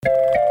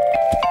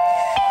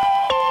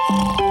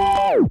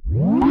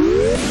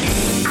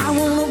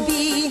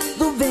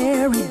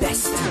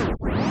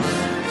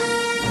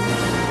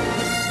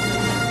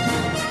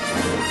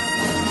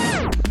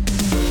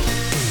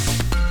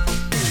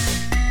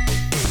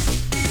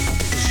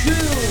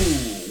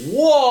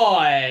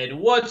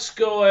What's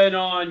going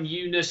on,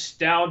 you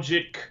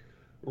nostalgic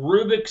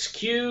Rubik's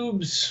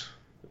Cubes?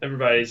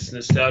 Everybody's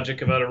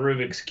nostalgic about a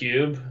Rubik's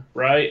Cube,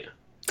 right?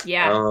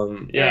 Yeah. They're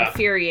Yeah.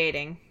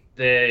 infuriating.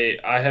 I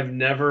have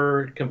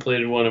never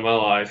completed one in my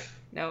life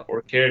Nope.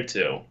 or cared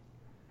to.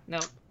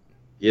 Nope.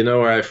 You know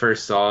where I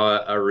first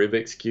saw a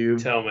Rubik's Cube?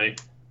 Tell me.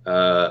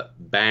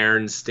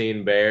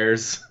 Bernstein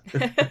Bears.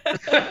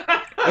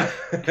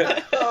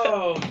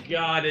 Oh,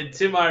 God. And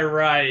to my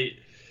right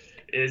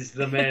is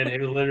the man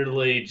who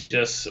literally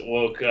just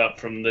woke up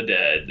from the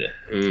dead,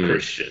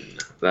 Christian.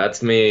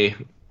 That's me.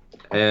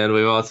 And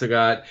we've also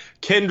got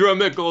Kendra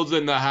Mickles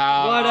in the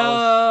house. What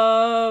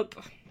up?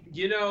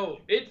 You know,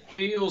 it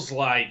feels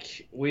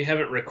like we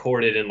haven't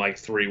recorded in like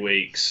 3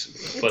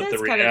 weeks. It But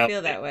does kind of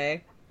feel that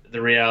way.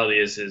 The reality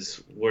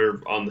is we're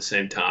on the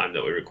same time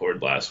that we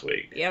recorded last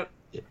week. Yep.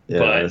 Yeah,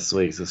 But this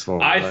week's this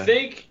one. I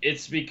think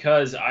it's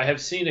because I have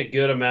seen a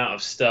good amount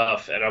of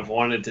stuff and I've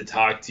wanted to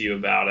talk to you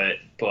about it,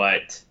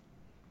 but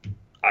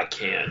I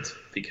can't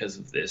because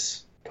of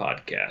this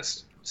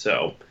podcast.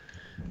 So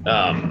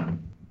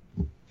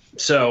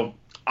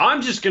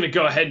I'm just going to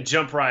go ahead and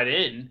jump right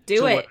in Do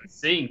to it. what I'm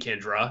seeing,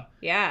 Kendra.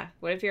 Yeah.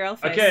 What if your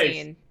elf Okay.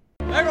 scene?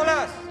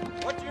 Legolas,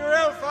 what do your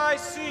elf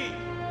eyes see?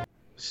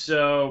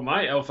 So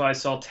my elf eye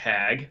saw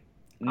Tag.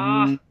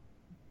 Ah.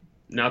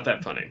 Not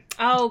that funny.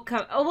 Oh,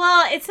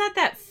 well, it's not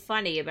that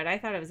funny, but I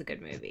thought it was a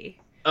good movie.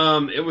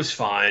 It was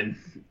fine.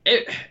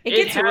 It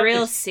gets had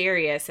real its-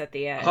 serious at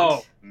the end.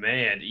 Oh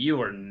man,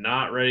 you are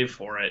not ready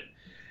for it.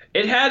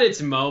 It had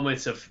its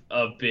moments of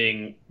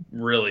being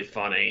really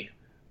funny,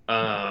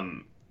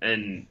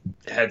 and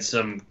had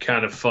some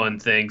kind of fun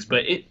things,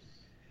 but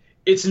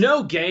it's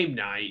no Game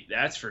Night,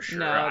 that's for sure.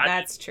 No,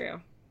 that's true.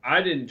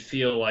 I didn't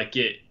feel like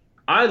it.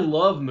 I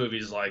love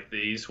movies like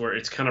these where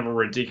it's kind of a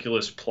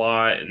ridiculous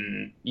plot,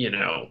 and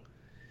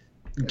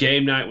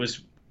Game Night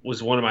was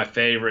one of my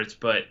favorites,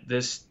 but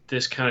this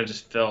kind of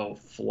just fell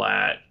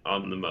flat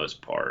on the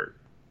most part,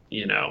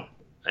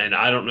 and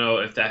I don't know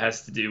if that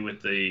has to do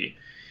with the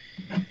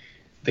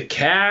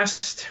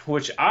cast,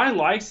 which I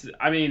liked.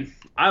 I mean,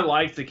 I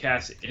liked the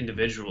cast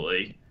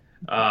individually,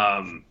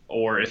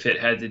 or if it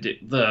had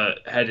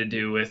to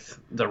do with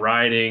the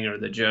writing or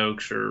the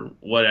jokes or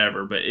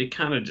whatever, but it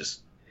kind of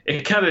just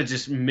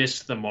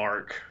missed the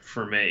mark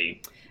for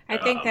me. I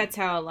think that's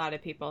how a lot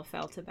of people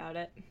felt about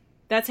it.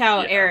 That's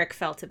how Eric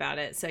felt about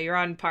it. So you're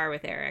on par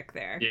with Eric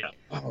there. Yeah.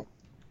 Oh,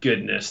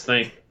 goodness.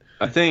 Thank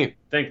the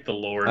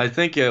Lord. I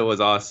think it was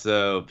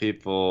also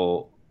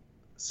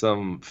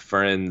some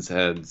friends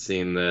had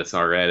seen this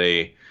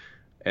already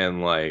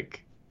and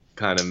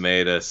kind of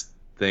made us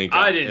think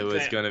it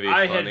was going to be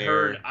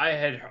funnier. I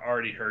had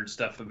already heard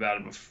stuff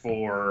about it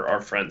before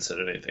our friends said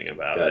anything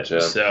about Gotcha.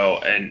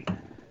 it.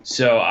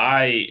 So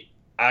I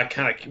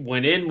kind of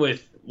went in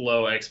with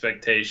low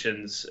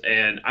expectations,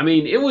 and I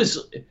mean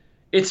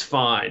it's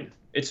fine,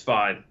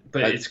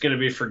 but it's going to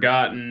be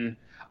forgotten.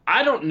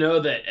 I don't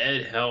know that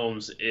Ed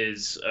Helms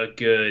is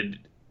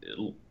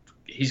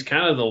he's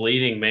kind of the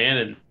leading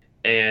man,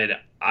 and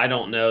I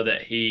don't know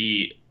that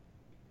he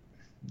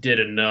did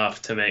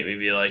enough to make me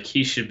be like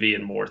he should be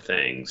in more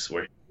things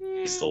where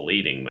he's the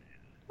leading man.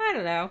 I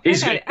don't know.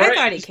 I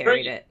thought he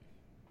carried it.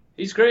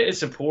 He's great at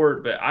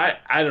support, but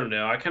I don't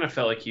know. I kind of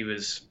felt like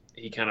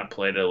he kind of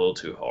played it a little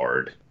too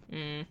hard.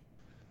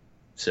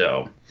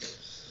 So,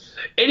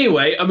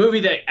 anyway, a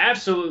movie that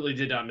absolutely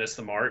did not miss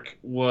the mark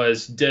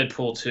was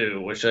Deadpool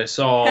 2, which I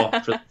saw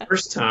for the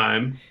first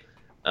time.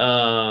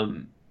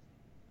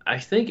 I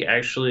think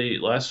actually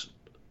last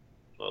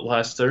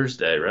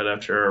Thursday, right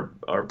after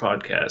our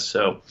podcast.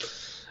 So,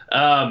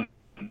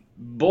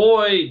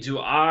 boy, do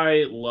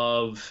I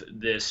love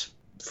this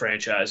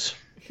franchise,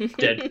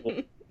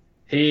 Deadpool.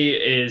 He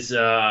is,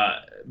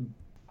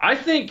 I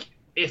think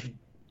if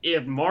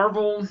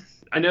Marvel,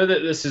 I know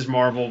that this is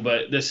Marvel,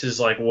 but this is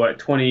like what,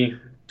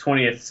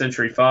 20th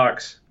Century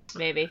Fox?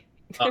 Maybe.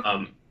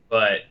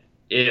 But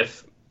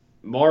if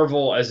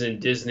Marvel, as in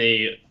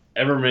Disney,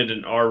 ever made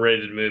an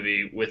R-rated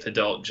movie with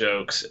adult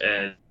jokes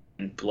and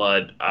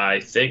blood, I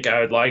think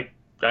I'd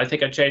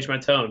change my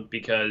tone,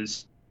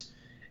 because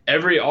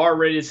every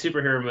R-rated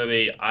superhero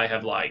movie I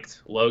have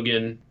liked.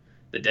 Logan,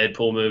 the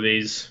Deadpool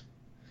movies.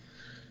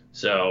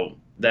 So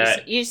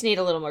you just need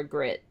a little more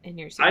grit in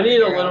your superhero. I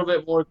need a little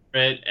bit more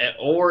grit,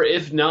 or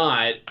if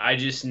not, I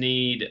just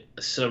need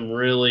some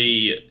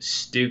really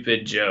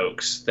stupid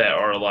jokes that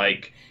are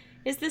like.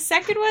 Is the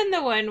second one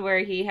the one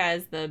where he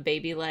has the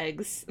baby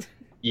legs?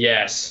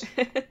 Yes.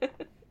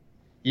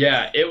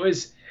 Yeah, it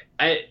was,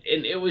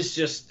 it was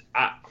just.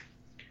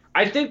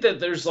 I think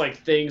that there's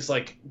things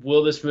like,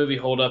 will this movie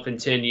hold up in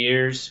 10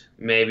 years?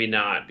 Maybe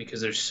not,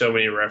 because there's so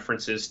many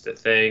references to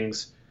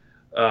things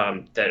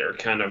that are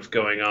kind of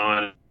going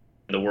on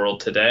in the world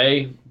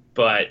today.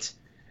 But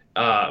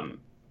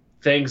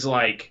things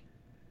like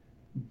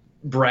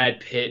Brad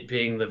Pitt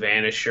being the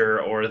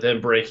Vanisher, or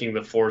them breaking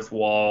the fourth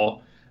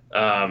wall,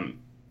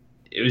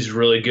 it was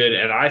really good.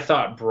 And I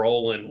thought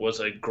Brolin was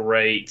a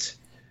great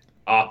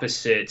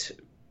opposite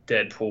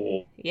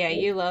Deadpool. Yeah,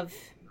 you love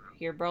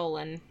your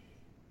Brolin.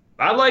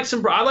 I like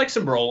some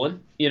Brolin.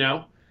 You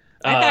know,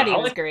 I thought he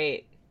was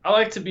great. I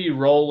like to be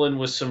rolling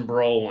with some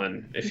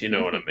Brolin, if you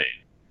know what I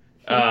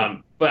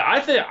mean. But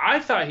I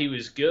thought he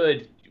was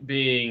good,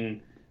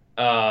 being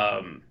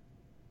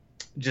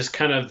just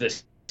kind of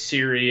the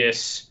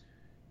serious,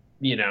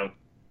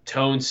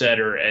 tone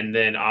setter, and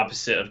then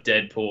opposite of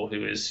Deadpool,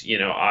 who is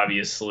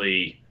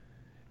obviously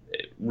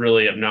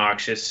really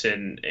obnoxious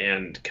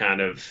and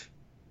kind of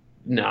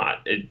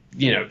not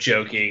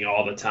joking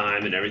all the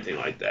time and everything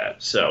like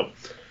that. So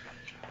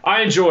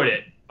I enjoyed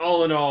it.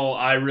 All in all,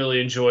 I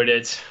really enjoyed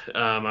it.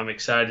 I'm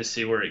excited to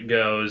see where it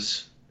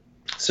goes.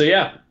 So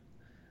yeah,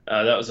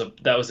 that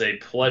was a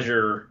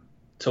pleasure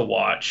to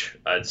watch.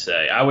 I'd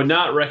say I would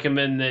not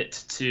recommend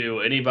it to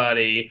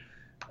anybody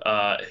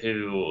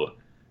who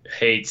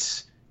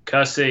hates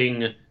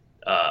cussing,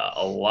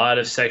 a lot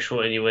of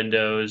sexual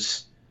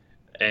innuendos,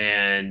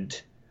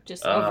 and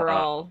just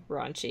overall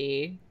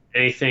raunchy.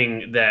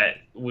 Anything that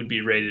would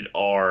be rated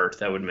R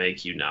that would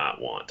make you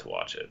not want to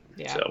watch it.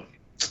 Yeah. So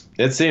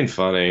it seemed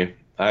funny.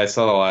 I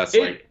saw the last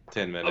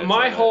 10 minutes.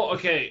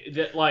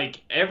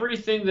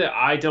 Everything that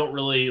I don't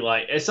really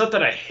like. It's not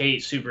that I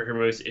hate superhero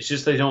movies. It's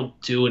just they don't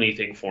do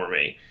anything for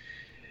me.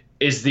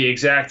 Those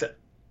movies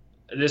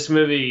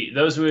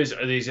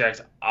are the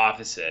exact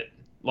opposite.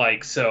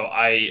 So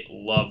I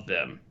love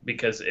them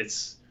because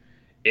it's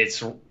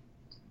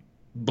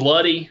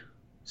bloody.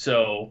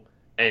 So,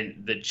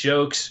 and the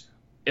jokes,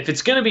 if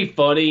it's gonna be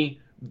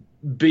funny,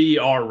 be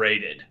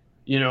R-rated.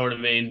 You know what I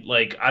mean?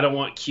 I don't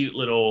want cute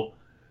little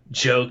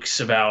jokes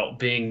about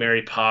being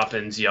Mary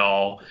Poppins,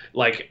 y'all.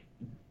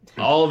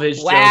 All of his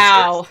jokes.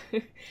 Wow.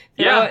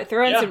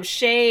 Throwing some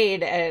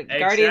shade at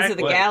Guardians of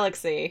the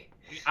Galaxy.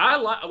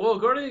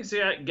 Guardians of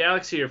the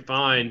Galaxy are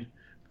fine,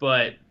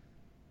 but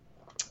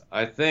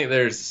I think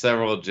there's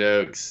several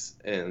jokes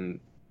in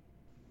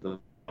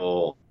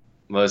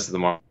most of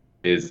the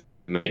movies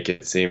make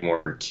it seem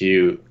more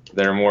cute.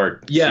 They're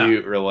more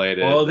cute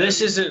related. Well,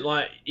 this isn't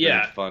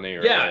funny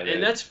related. Yeah,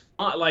 and that's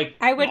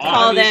I would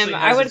call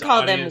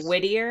them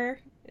wittier,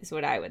 is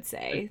what I would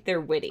say. They're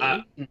witty.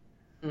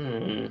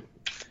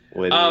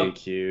 Witty,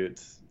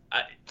 cute.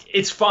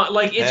 It's fun.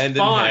 It's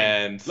fine.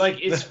 Hand.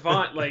 It's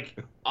fun.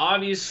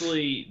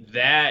 Obviously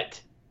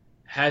that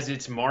has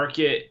its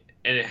market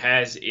and it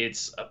has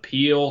its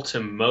appeal to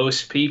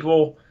most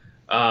people.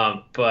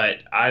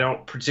 But I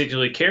don't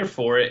particularly care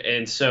for it.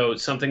 And so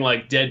something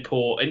like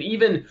Deadpool, and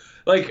even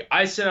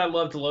I said, I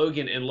loved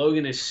Logan, and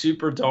Logan is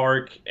super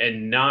dark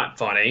and not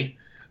funny.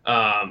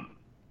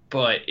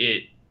 But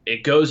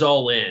it goes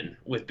all in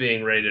with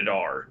being rated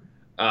R.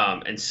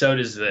 And so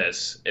does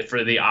this,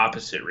 for the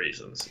opposite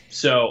reasons.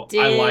 So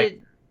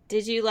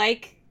Did you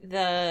like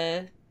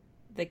the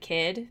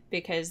kid?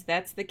 Because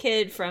that's the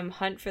kid from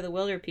Hunt for the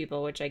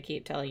Wilderpeople, which I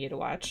keep telling you to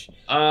watch.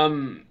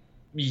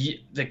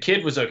 The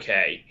kid was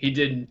okay. He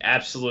did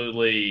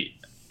absolutely.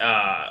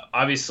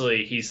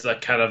 Obviously, he's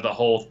kind of the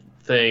whole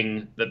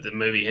thing that the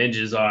movie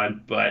hinges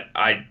on. But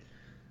I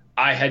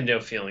had no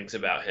feelings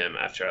about him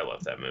after I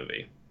left that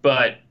movie.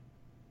 But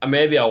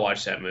maybe I'll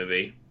watch that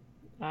movie.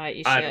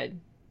 You should.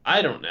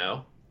 I don't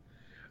know.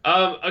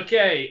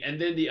 Okay, and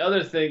then the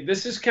other thing.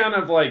 This is kind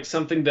of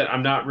something that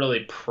I'm not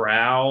really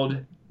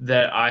proud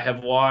that I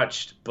have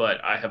watched,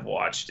 but I have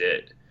watched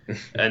it,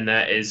 and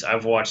that is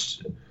I've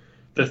watched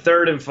the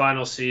third and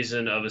final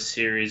season of a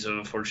series of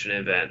unfortunate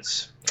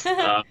events.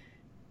 Don't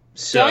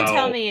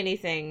tell me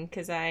anything,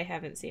 because I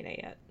haven't seen it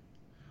yet.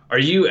 Are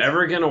you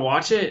ever going to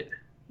watch it?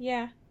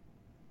 Yeah.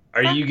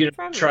 Are you going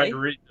to try to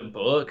read the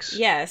books?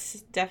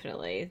 Yes,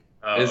 definitely.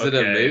 Oh, is it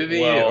a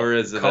movie or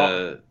is it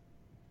a...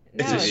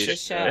 It's a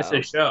show. It's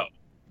a show.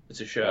 It's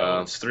a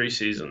show. It's 3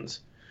 seasons.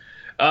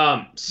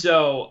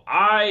 So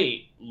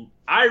I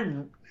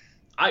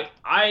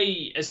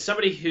as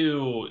somebody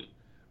who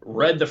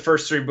read the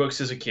first 3 books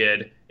as a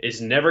kid,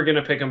 is never going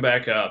to pick them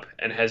back up,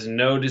 and has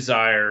no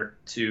desire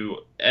to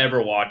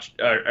ever watch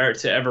or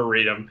to ever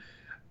read them.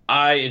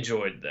 I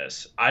enjoyed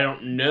this. I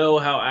don't know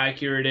how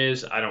accurate it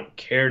is. I don't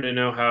care to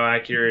know how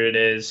accurate it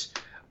is.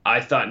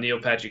 I thought Neil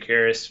Patrick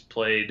Harris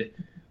played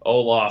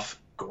Olaf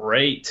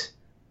great,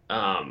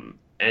 and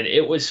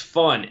it was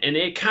fun. And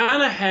it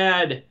kind of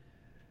had...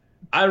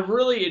 I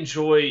really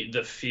enjoy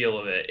the feel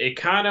of it. It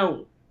kind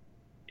of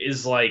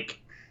is I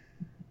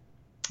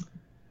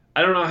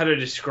don't know how to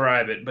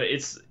describe it, but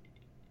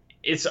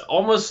it's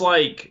almost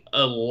like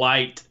a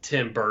light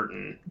Tim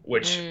Burton,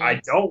 which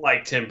I don't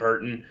like Tim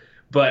Burton,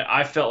 but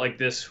I felt like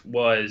this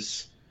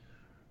was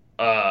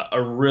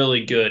a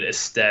really good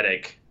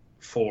aesthetic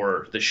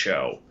for the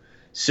show.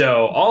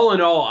 So all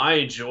in all, I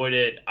enjoyed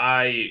it.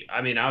 I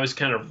mean, I was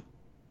kind of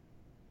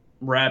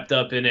wrapped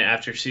up in it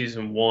after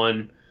season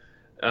 1.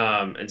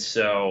 And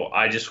so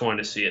I just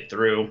wanted to see it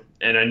through,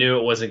 and I knew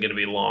it wasn't going to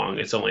be long.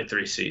 It's only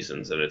 3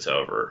 seasons and it's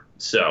over.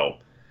 So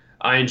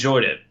I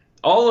enjoyed it.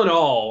 All in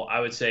all, I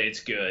would say it's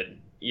good.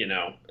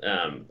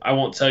 I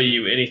won't tell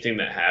you anything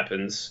that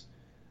happens,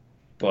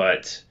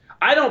 but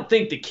I don't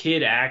think the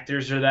kid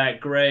actors are that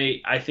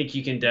great. I think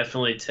you can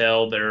definitely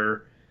tell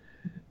they're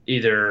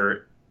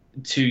either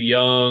too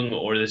young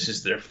or this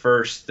is their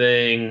first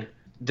thing.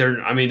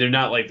 they're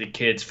not like the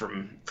kids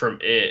from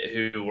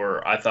It who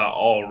were, I thought,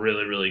 all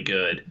really, really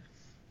good.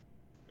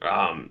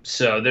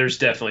 So there's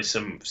definitely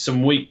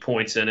some weak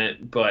points in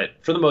it, but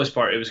for the most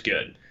part, it was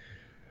good.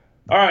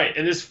 All right,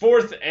 and this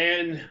fourth,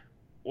 and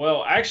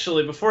well,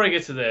 actually, before I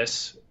get to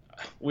this,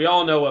 we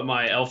all know what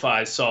my elf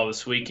eyes saw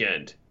this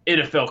weekend.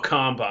 NFL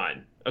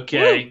Combine,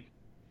 okay? Woo!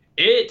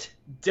 It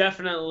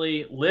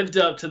definitely lived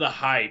up to the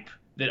hype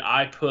that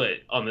I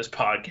put on this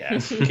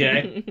podcast,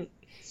 okay?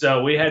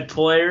 So we had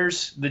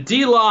players. The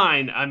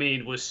D-line,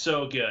 was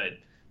so good.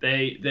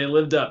 They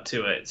lived up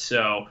to it.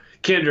 So,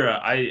 Kendra,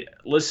 I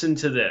listened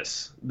to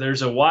this.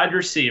 There's a wide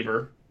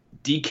receiver,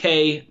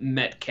 DK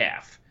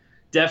Metcalf.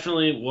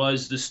 Definitely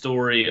was the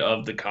story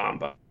of the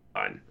Combine,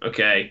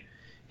 okay?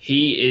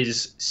 He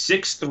is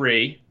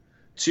 6'3",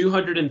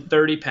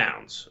 230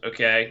 pounds,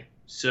 okay?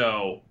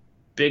 So,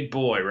 big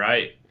boy,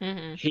 right?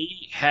 Mm-hmm.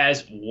 He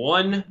has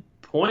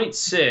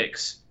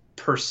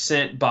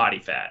 1.6% body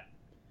fat.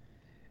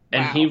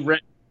 And wow.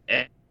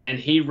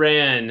 he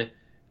ran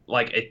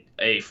like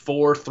a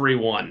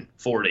 4.31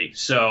 40.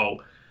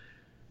 So,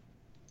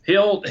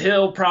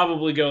 he'll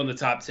probably go in the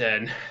top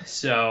 10.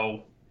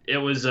 So, it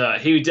was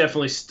he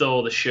definitely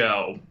stole the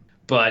show.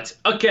 But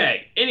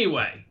okay,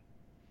 anyway,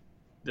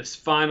 this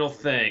final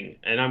thing,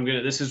 and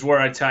this is where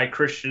I tie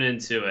Christian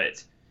into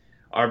it.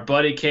 Our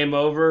buddy came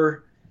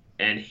over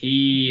and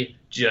he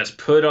just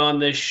put on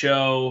this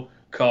show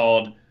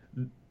called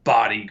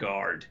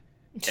Bodyguard.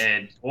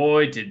 And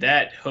boy, did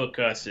that hook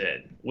us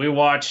in. We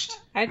watched.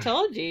 I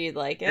told you you'd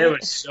like it. It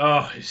was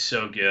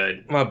so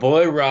good. My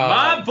boy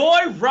Rob.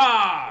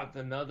 With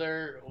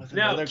another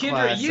now,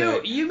 Kendra,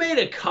 classic. you made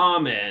a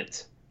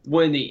comment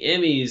when the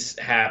Emmys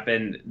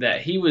happened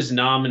that he was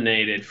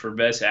nominated for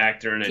Best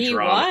Actor in a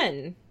Drama. He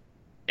won.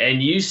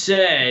 And you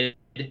said,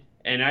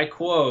 and I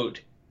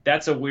quote,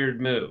 "That's a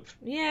weird move."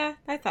 Yeah,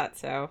 I thought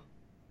so.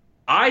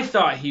 I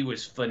thought he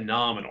was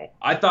phenomenal.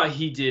 I thought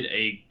he did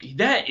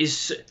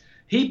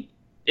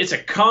it's a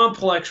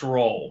complex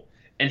role,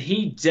 and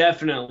he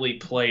definitely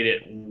played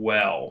it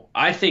well.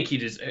 I think he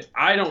does.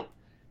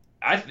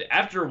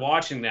 After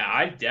watching that,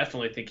 I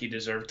definitely think he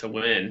deserved to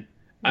win.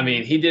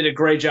 He did a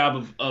great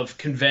job of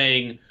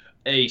conveying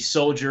a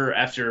soldier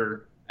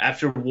after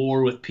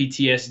war with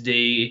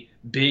PTSD,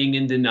 being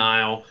in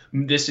denial.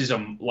 This is a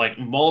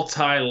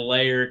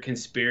multi-layer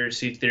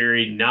conspiracy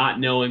theory, not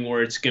knowing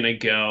where it's going to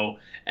go,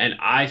 and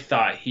I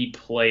thought he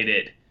played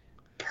it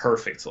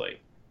perfectly.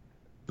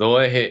 The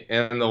way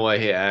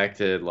he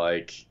acted,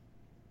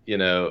 you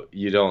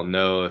don't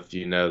know if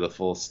you know the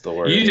full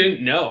story. You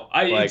didn't know.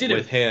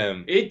 With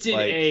him, it did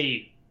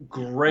a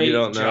great job. You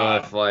don't know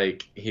if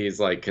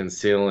he's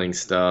concealing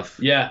stuff.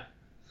 Yeah,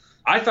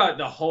 I thought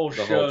the whole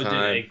show did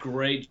a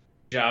great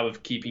job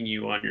of keeping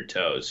you on your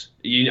toes.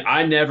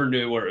 I never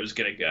knew where it was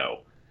going to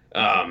go.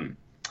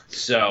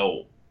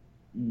 So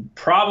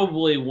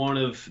probably one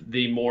of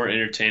the more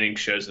entertaining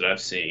shows that I've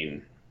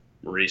seen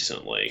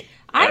recently.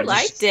 I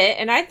liked it,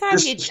 and I thought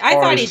he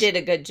did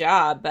a good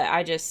job, but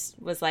I just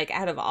was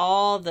out of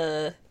all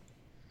the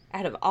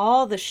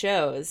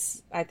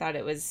shows, I thought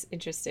it was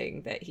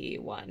interesting that he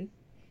won.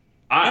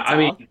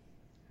 I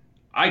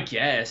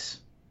guess,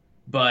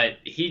 but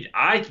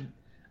I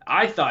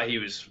thought he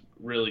was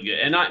really good,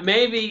 and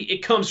maybe it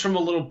comes from a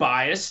little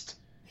biased,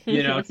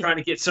 trying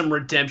to get some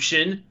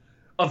redemption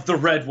of the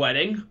Red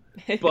Wedding,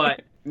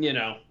 but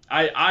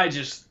I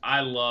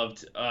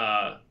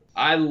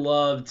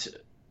loved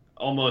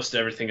almost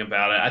everything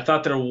about it. I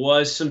thought there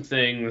was some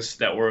things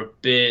that were a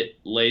bit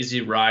lazy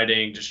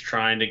writing, just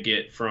trying to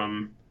get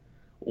from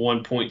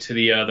one point to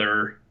the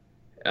other.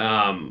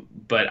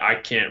 But I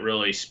can't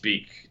really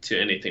speak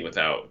to anything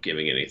without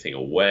giving anything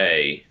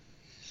away.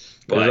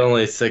 There's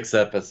only 6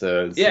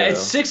 episodes. Yeah,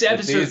 it's 6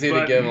 episodes. It's easy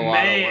to give a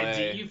lot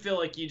away. Do you feel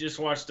like you just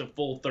watched a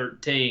full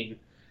 13?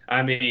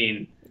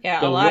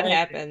 Yeah, a lot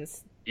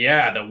happens.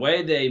 Yeah, the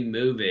way they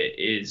move it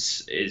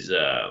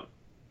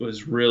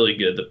was really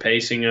good. The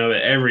pacing of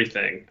it,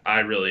 everything. I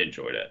really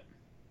enjoyed it.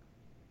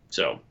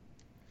 So,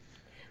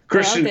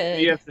 Christian, what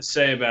do you have to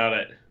say about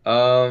it?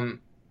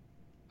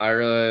 I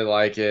really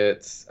like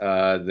it.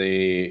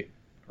 The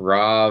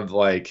Rob,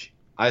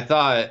 I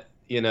thought,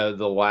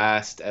 the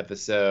last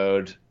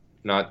episode,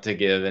 not to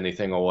give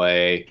anything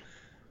away,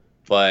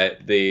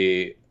 but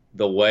the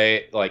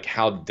way,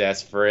 how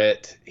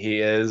desperate he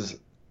is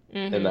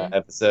in that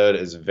episode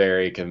is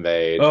very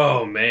conveyed.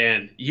 Oh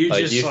man, you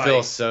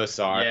feel so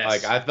sorry.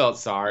 Yes. I felt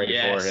sorry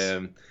for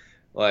him.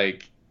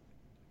 And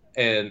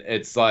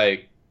it's the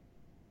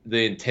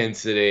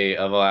intensity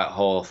of that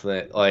whole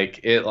thing.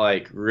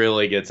 It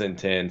really gets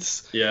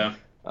intense. Yeah.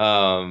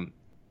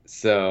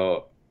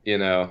 So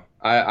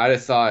I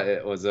just thought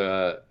it was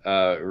a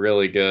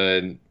really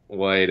good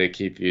way to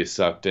keep you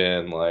sucked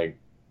in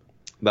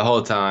the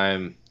whole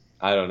time.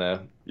 I don't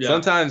know. Yeah.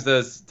 Sometimes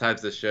those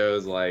types of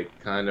shows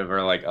kind of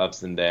are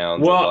ups and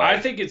downs. Well, I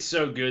think it's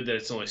so good that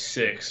it's only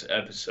 6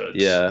 episodes.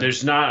 Yeah.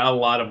 There's not a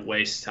lot of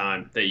waste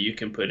time that you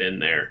can put in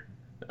there.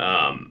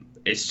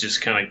 It's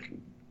just kind of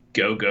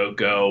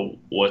go.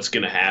 What's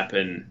going to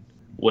happen?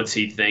 What's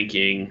he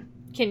thinking?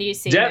 Can you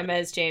see Def- him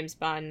as James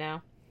Bond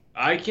now?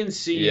 I can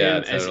see Yeah,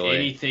 him as totally.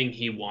 anything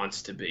he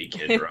wants to be,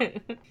 Kendra.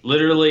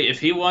 Literally, if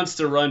he wants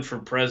to run for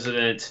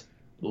president,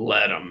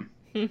 let him.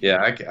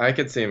 Yeah, I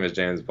could see him as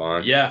James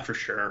Bond. Yeah, for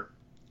sure.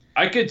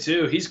 I could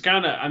too. He's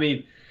kind of, I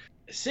mean,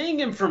 seeing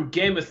him from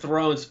Game of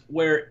Thrones,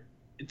 where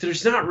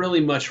there's not really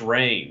much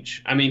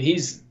range. I mean,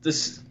 he's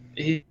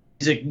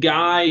a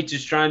guy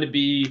just trying to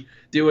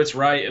do what's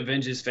right,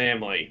 avenge his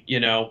family, you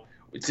know,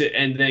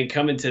 and then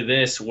coming to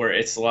this where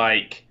it's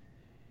like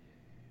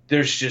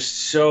there's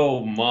just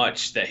so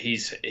much that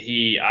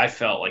I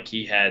felt like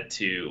he had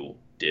to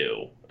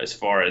do as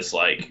far as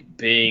like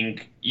being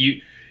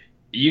you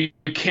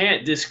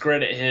can't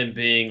discredit him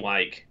being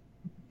like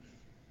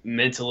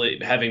mentally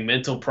having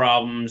mental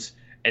problems,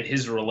 and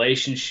his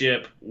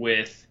relationship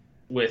with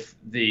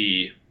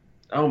the,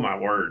 oh my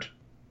word,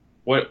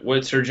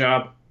 what's her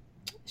job?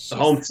 She's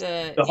home-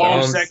 the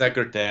home Home sec-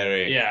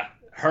 secretary. Yeah,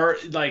 her,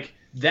 like,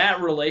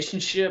 that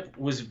relationship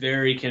was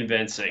very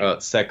convincing.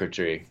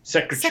 Secretary.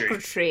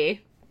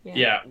 secretary.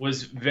 Yeah,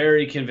 was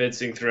very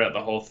convincing throughout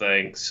the whole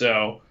thing.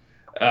 So,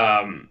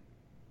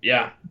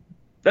 yeah,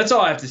 that's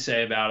all I have to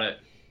say about it.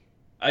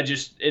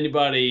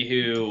 Anybody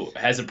who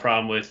has a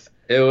problem with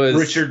It was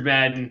Richard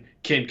Madden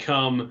can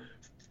come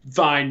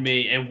find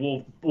me, and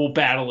we'll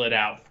battle it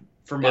out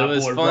for my It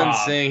was boy fun Rob.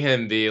 seeing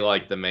him be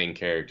like the main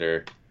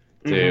character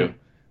too,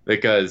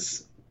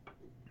 because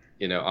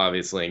you know,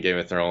 obviously in Game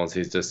of Thrones,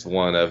 he's just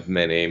one of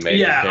many major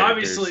Yeah, characters.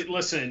 obviously.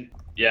 Listen,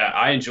 yeah,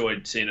 I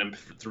enjoyed seeing him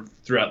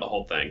throughout the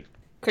whole thing.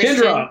 Christian.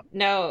 Kendra!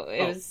 No, it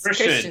Oh, was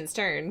Christian. Christian's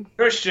turn.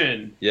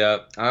 Christian, Yeah,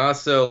 I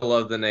also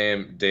love the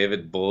name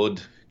David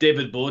Budd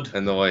David Budd.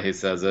 and the way he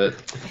says it.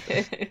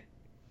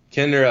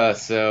 Kendra,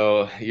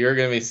 so you're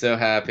gonna be so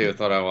happy with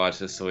what I watched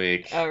this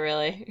week. Oh,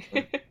 really?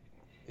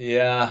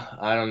 Yeah,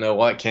 I don't know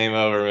what came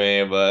over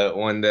me, but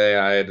one day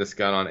I just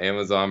got on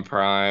Amazon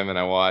Prime and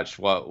I watched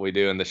What We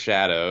Do in the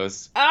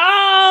Shadows.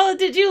 Oh,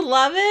 did you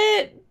love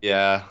it?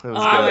 Yeah, it was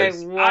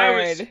Oh, good. my I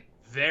was word.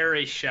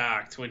 very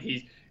shocked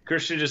when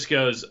Christian just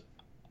goes,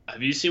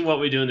 "Have you seen What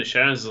We Do in the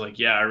Shadows?" I was like,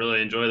 "Yeah, I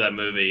really enjoy that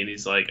movie." And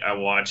he's like, "I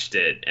watched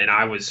it," and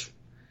I was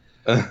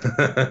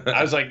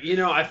like, you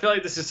know, I feel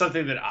like this is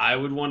something that I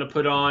would want to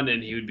put on,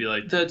 and he would be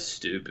like, "That's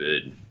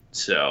stupid."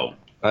 So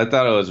I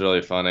thought it was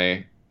really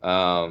funny.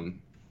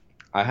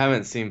 I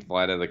haven't seen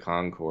Flight of the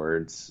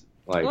Conchords.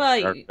 Like, Well,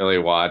 I really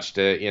watched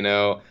it, you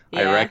know.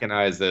 I Yeah.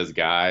 recognize those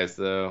guys,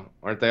 though.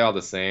 Aren't they all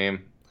the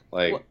same?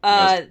 Like,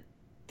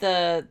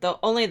 The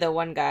only the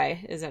one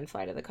guy is in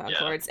Flight of the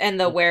Conchords, and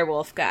the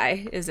werewolf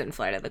guy is in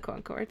Flight of the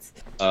Conchords.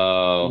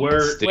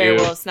 We're- Stu.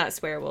 Werewolves, not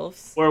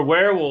swearwolves. we're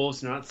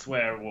werewolves, not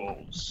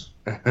swearwolves.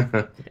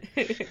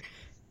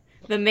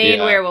 The main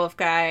Yeah. werewolf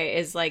guy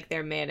is like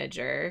their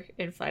manager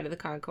in Flight of the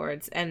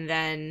Conchords, and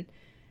then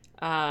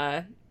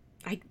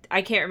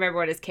I can't remember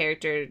what his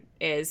character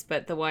is,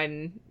 but the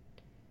one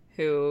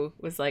who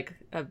was like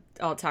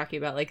all talking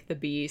about like the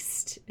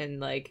beast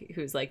and like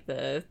who's like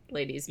the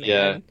ladies' man.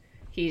 Yeah.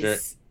 He's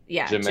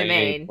Jermaine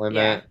Jermaine.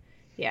 Clement.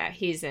 Yeah,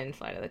 he's in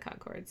Flight of the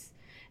Conchords.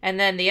 And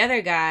then the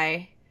other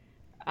guy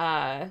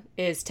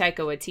is Taika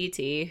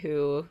Waititi,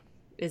 who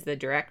is the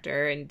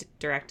director and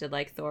directed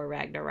like Thor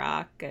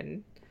Ragnarok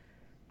and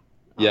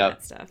all Yeah.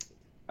 that stuff.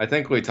 I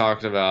think we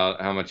talked about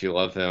how much you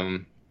love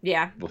him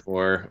Yeah.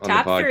 before on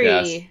Top the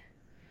podcast. three.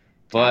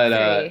 But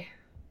Top three.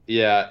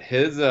 yeah,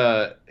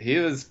 he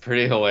was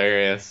pretty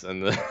hilarious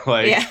and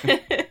like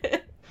Yeah.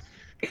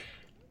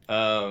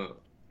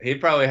 he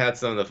probably had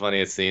some of the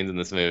funniest scenes in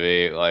this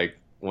movie, like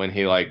when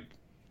he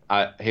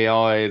he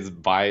always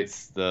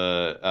bites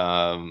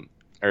the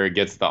or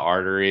gets the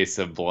artery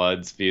so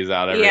blood spews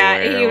out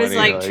everywhere. Yeah, he was when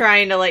like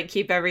trying to like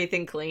keep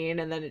everything clean,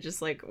 and then it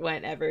just like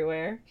went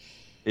everywhere.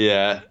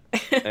 Yeah.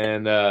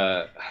 And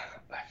I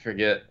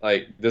forget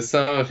like just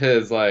some of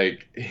his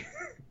like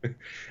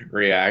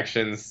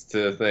reactions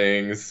to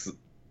things,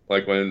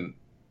 like when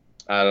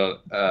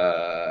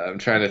I'm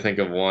trying to think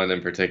of one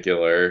in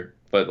particular,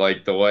 but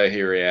like the way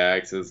he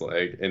reacts is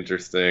like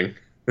interesting.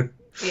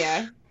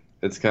 Yeah.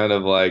 It's kind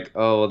of like,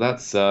 oh, well,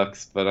 that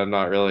sucks, but I'm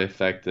not really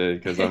affected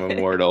because I'm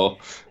immortal.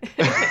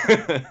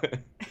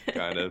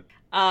 Kind of.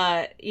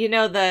 You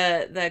know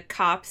the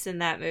cops in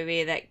that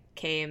movie that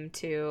came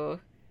to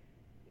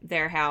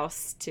their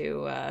house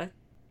to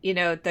you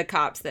know, the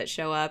cops that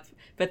show up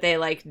but they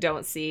like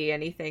don't see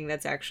anything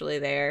that's actually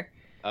there.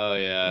 Oh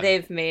yeah.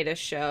 They've made a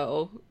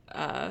show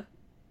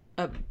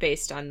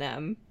based on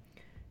them.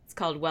 It's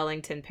called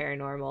Wellington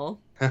Paranormal.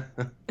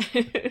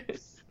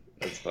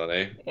 That's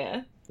funny.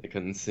 Yeah. I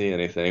couldn't see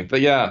anything,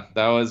 but yeah,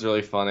 that was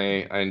really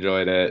funny. I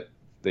enjoyed it.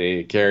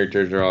 The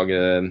characters are all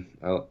good.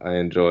 I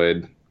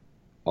enjoyed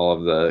all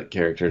of the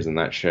characters in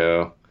that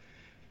show.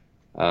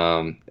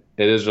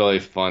 It is really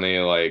funny,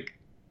 like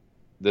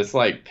this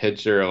like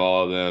picture of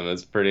all of them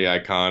is pretty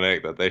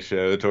iconic that they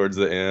show towards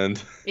the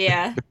end.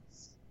 Yeah.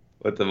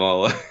 With them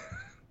all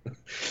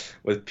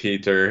with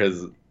Peter,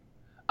 his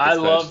I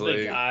love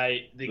especially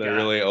the the guy.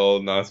 really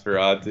old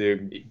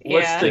Nosferatu.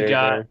 What's Yeah. the guy?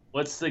 character.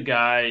 What's the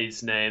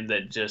guy's name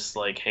that just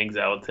like hangs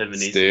out with him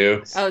and he's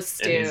Stu, Oh, And he's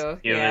Stu.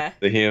 human. Yeah.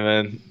 the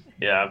human.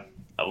 yeah.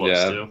 I love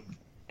Yeah. stew.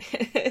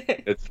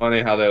 It's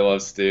funny how they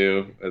love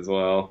stew as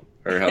well,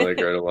 or how they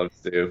grow to love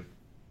stew.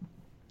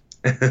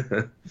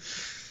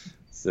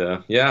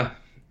 So yeah,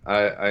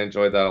 I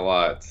enjoyed that a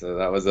lot. So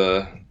that was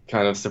a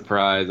kind of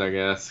surprise, I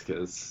guess,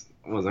 because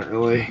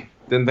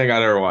didn't think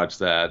I'd ever watch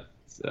that.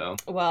 So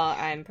Well,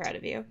 I'm proud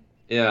of you.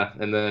 yeah,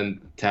 and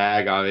then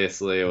Tag,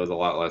 obviously, it was a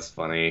lot less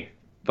funny,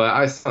 but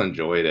I still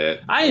enjoyed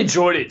it. I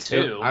enjoyed it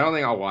too. I don't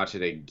think I'll watch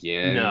it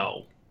again.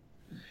 No.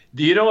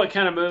 Do you know what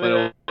kind of movie But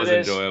it was that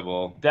is?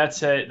 enjoyable.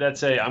 That's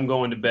a I'm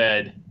going to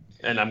bed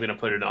and I'm gonna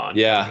put it on.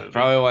 Yeah, movie.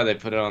 probably why they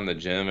put it on the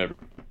gym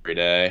every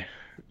day.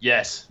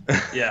 Yes.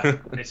 Yeah.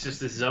 It's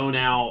just a zone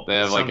out. They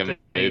have like a something.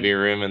 movie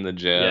room in the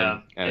gym.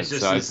 Yeah, And it's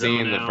just so a I've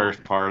seen zone the out.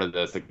 first part of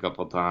this a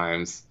couple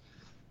times.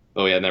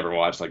 But we had never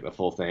watched like the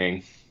full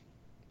thing.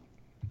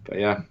 But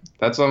yeah,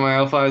 that's what my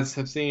L5s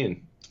have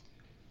seen.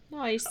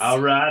 Nice. All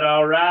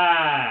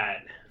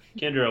right.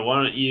 Kendra,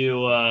 why don't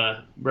you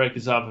break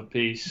us off a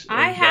piece?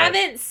 I of that?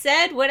 haven't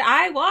said what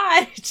I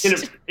watched.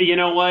 You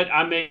know what?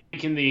 I'm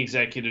making the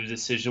executive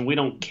decision. We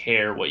don't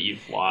care what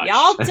you've watched.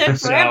 Y'all took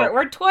So- forever.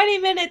 We're 20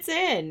 minutes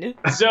in.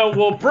 So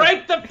we'll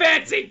break the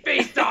fancy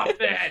feast off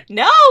then.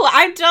 No,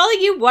 I'm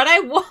telling you what I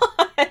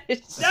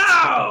watched.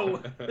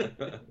 No.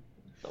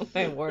 Oh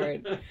my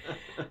word.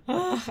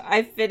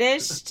 I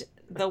finished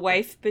The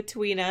Wife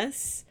Between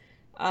Us.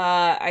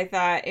 I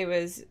thought it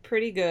was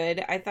pretty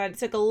good. I thought it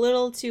took a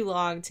little too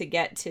long to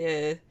get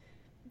to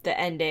the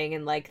ending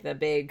and like the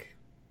big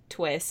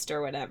twist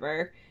or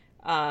whatever.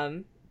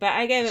 But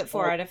I gave it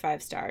 4 out of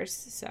 5 stars.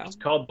 So It's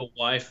called The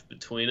Wife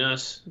Between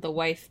Us. The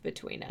Wife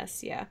Between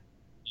Us, yeah.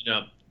 You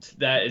know,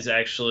 that is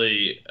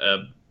actually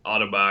an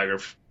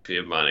autobiography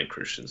of mine and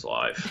Christian's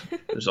life.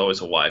 There's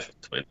always a wife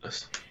between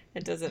us.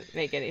 It doesn't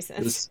make any The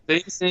sense.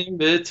 spacing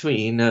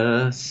between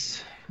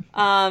us.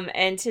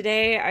 And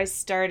today I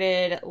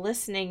started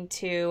listening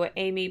to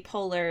Amy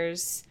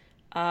Poehler's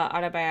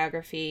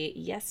autobiography,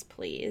 Yes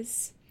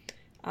Please.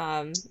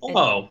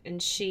 Oh.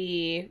 And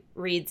she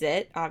reads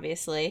it,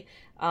 obviously.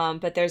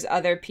 But there's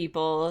other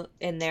people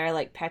in there,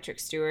 like Patrick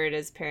Stewart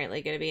is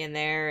apparently going to be in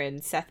there,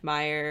 and Seth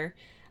Meyer.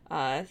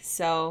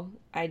 So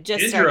I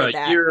just started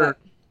that.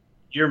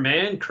 Your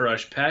man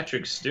crush,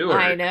 Patrick Stewart.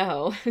 I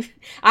know.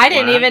 I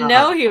didn't Wow. even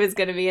know he was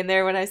going to be in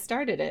there when I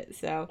started it.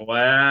 So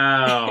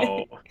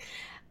Wow.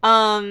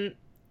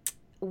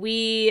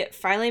 we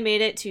finally made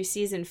it to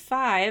season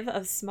 5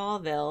 of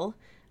Smallville.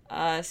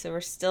 So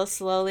we're still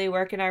slowly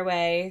working our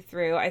way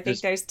through. I think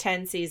there's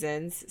 10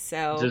 seasons.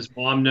 So Does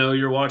Mom know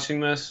you're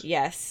watching this?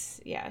 yes,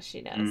 yeah,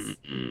 she knows.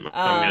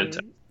 I'm gonna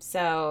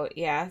So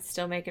yeah,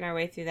 still making our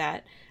way through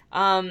that.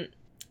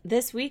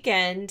 This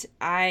weekend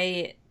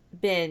I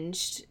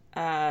binged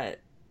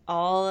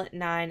all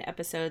 9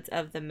 episodes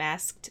of The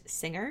Masked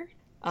Singer.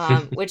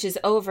 Which is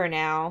over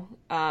now.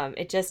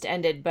 It just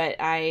ended, but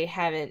I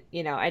haven't,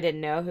 I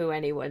didn't know who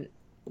anyone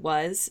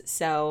was.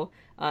 So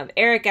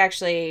Eric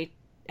actually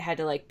had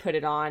to like put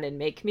it on and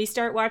make me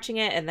start watching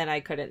it, and then I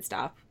couldn't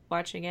stop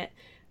watching it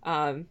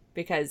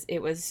because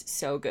it was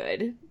so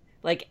good.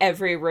 Like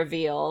every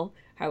reveal,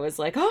 I was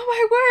like, oh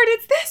my word,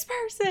 it's this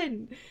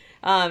person.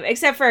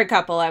 Except for a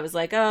couple, I was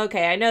like, oh,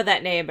 okay, I know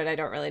that name, but I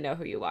don't really know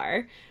who you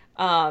are.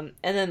 And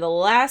then the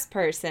last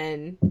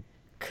person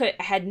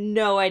had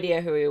no idea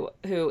who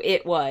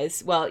it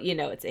was. Well,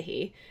 it's a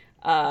he.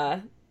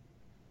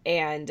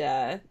 And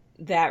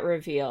that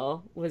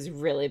reveal was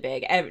really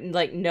big.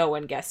 Like no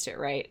one guessed it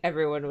right.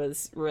 Everyone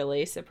was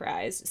really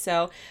surprised.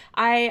 So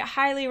I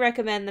highly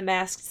recommend The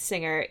Masked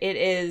Singer. It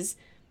is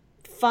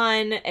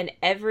fun, and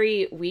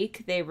every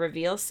week they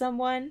reveal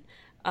someone.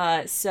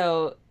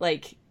 So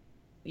like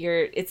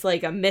it's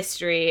like a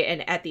mystery,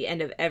 and at the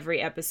end of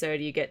every episode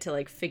you get to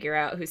like figure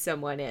out who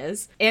someone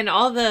is. And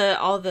all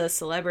the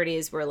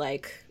celebrities were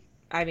like,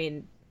 I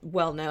mean,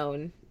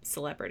 well-known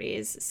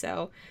celebrities.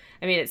 So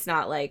I mean, it's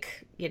not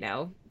like,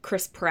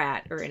 Chris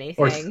Pratt or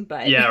anything,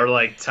 but or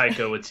like Taika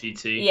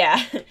Waititi.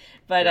 yeah.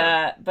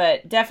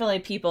 But definitely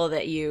people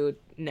that you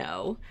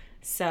know.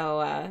 So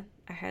I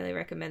highly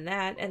recommend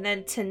that. And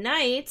then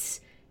tonight,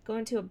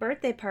 going to a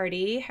birthday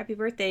party. Happy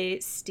birthday,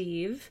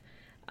 Steve.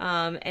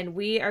 And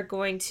we are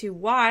going to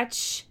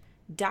watch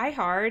Die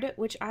Hard,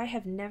 which I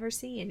have never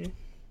seen.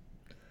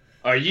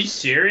 Are you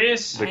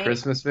serious? The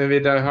Christmas movie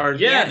Die Hard?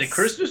 Yeah, Yes. the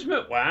Christmas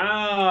movie.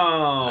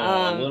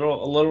 Wow, a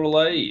little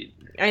late.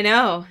 I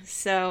know.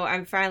 So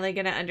I'm finally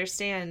going to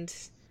understand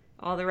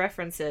all the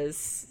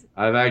references.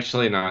 I've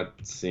actually not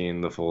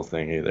seen the full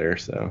thing either,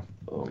 so.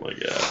 Oh my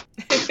god,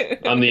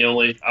 I'm the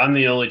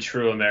only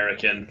true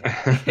American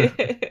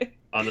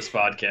on this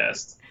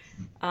podcast.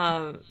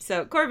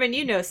 So Corbin,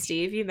 you know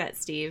Steve. You met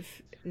Steve,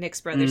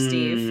 Nick's brother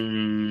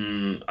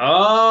Steve.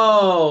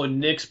 Oh,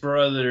 Nick's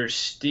brother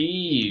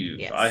Steve.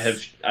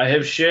 Yes. I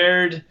have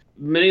shared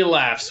many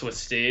laughs with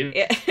Steve.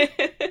 Yeah.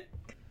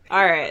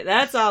 All right,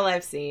 that's all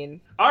I've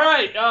seen. All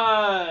right,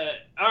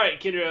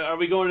 Kendra, are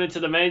we going into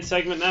the main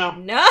segment now?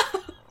 No.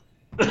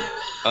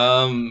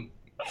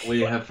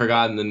 We have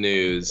forgotten the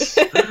news.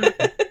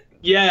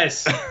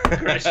 Yes,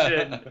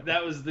 Christian,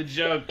 that was the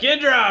joke.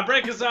 Kendra,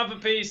 break us off a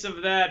piece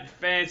of that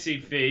fancy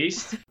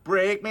feast.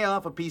 Break me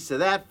off a piece of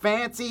that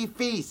fancy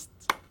feast.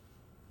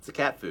 It's a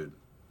cat food.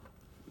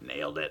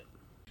 Nailed it.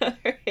 All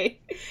right.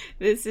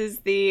 This is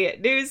the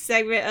news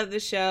segment of the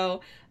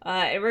show.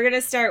 And we're going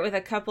to start with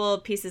a couple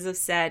pieces of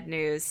sad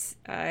news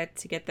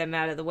to get them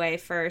out of the way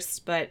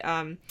first. But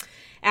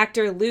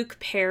actor Luke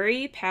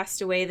Perry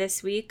passed away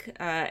this week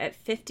at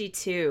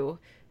 52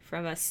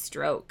 from a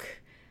stroke.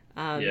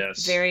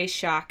 Yes. Very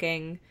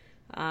shocking.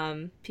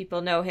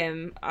 People know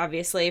him,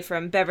 obviously,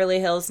 from Beverly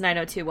Hills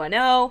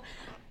 90210.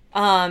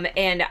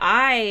 And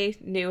I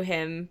knew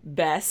him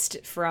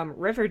best from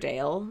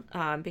Riverdale,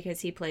 because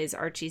he plays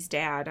Archie's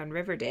dad on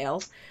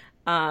Riverdale.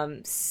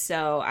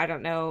 So I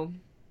don't know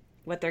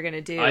what they're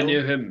gonna do. I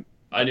knew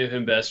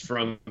him best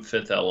from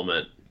Fifth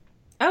Element.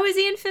 Oh, is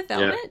he in Fifth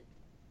Element?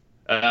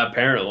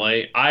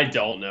 Apparently. I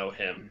don't know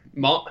him.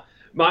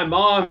 My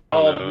mom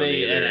called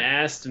me and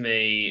asked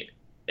me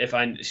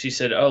she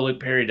said, "Oh, Luke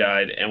Perry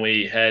died," and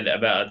we had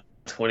about a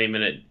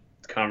 20-minute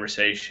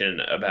conversation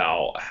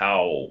about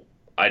how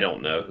I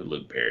don't know who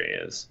Luke Perry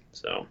is.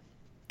 So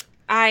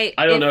I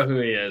don't know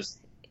who he is.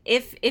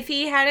 If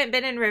he hadn't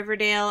been in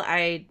Riverdale,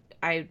 I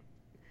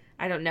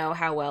don't know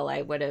how well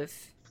I would have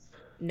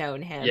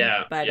known him.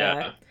 Yeah,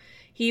 but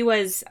he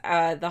was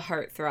the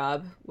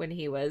heartthrob when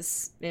he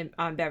was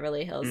on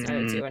Beverly Hills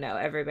 90210.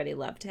 Everybody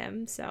loved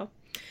him. So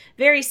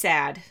very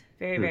sad.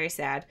 Very, very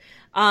sad.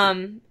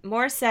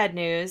 More sad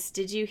news.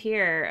 Did you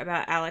hear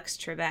about Alex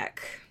Trebek?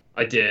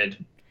 I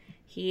did.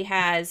 He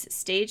has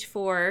stage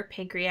 4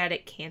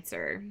 pancreatic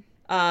cancer.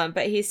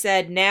 But he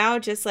said, now,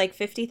 just like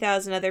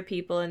 50,000 other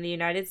people in the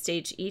United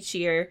States each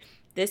year,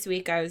 this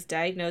week I was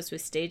diagnosed with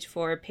stage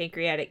 4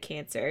 pancreatic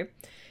cancer.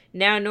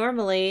 Now,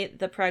 normally,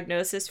 the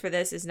prognosis for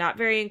this is not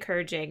very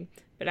encouraging,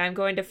 but I'm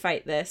going to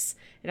fight this,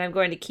 and I'm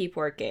going to keep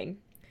working.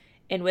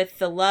 And with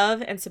the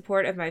love and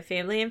support of my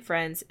family and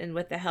friends, and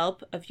with the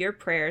help of your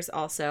prayers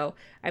also,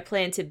 I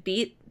plan to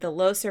beat the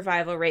low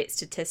survival rate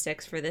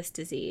statistics for this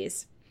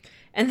disease.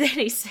 And then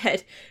he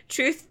said,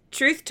 truth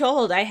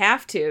told, I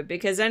have to,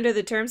 because under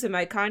the terms of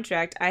my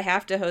contract, I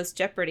have to host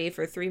Jeopardy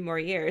for 3 more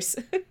years.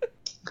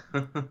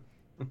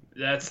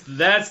 That's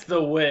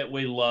the wit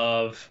we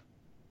love.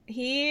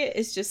 He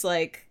is just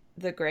like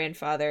the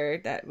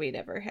grandfather that we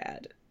never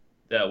had.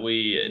 That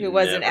we Who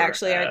wasn't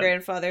actually had. our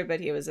grandfather, but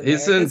he was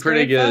He's in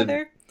pretty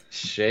good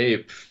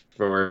shape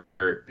for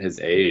his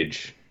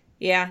age.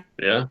 Yeah.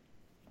 Yeah.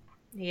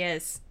 He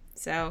is.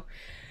 So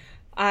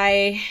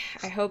I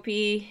hope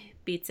he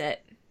beats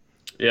it.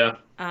 Yeah.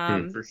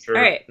 For sure.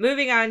 All right,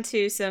 moving on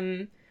to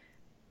some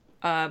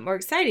more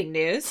exciting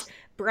news.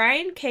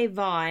 Brian K.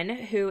 Vaughan,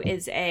 who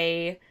is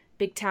a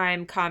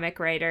big-time comic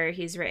writer,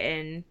 he's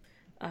written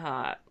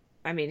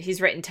he's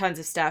written tons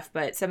of stuff,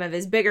 but some of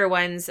his bigger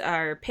ones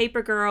are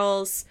Paper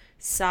Girls,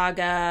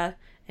 Saga,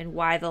 and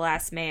Y the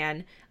Last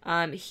Man.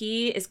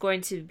 He is going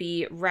to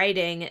be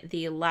writing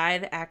the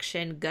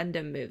live-action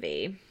Gundam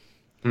movie.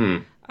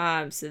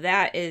 So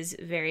that is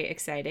very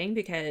exciting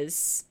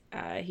because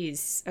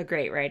he's a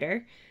great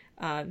writer.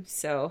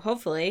 So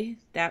hopefully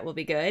that will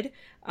be good.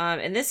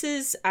 And this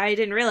is, I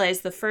didn't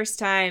realize, the first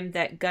time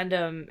that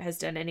Gundam has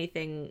done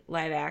anything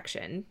live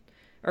action.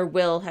 Or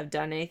will have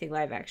done anything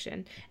live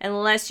action,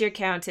 unless you're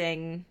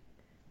counting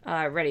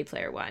Ready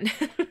Player One.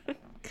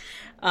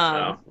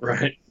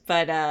 Right.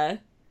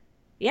 But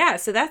yeah,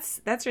 so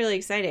that's really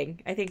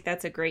exciting. I think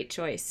that's a great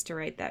choice to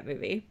write that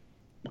movie.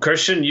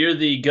 Christian, you're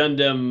the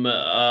Gundam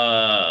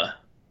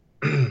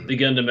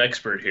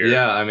expert here.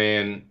 Yeah, I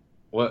mean,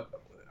 what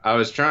I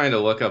was trying to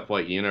look up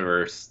what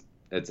universe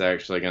it's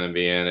actually going to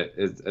be in.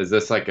 Is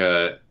this like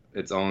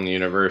its own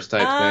universe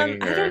type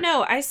thing? Or? I don't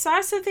know. I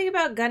saw something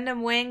about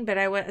Gundam Wing, but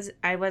I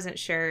wasn't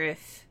sure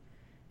if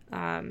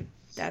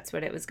that's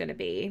what it was going to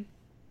be.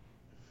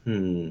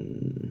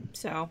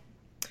 So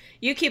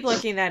you keep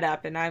looking that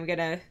up, and I'm going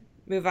to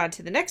move on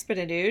to the next bit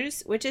of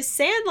news, which is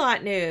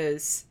Sandlot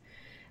news.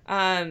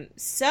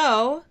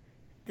 So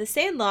the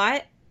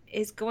Sandlot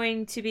is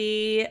going to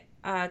be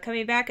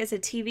coming back as a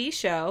TV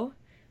show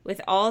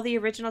with all the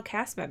original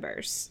cast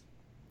members.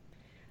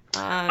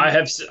 I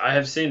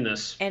have seen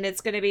this, and it's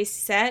going to be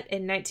set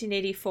in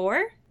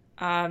 1984.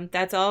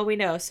 That's all we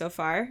know so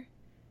far,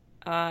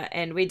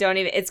 and we don't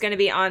even. It's going to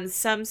be on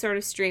some sort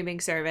of streaming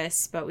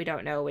service, but we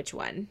don't know which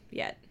one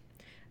yet.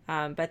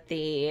 But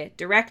the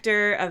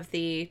director of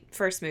the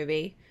first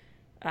movie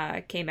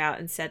came out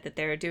and said that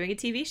they're doing a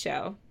TV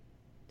show,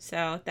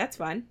 so that's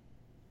fun.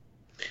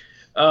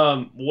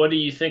 What do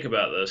you think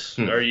about this?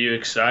 Are you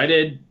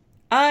excited?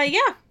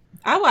 Yeah,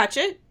 I'll watch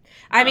it.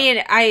 I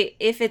mean,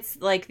 if it's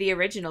like the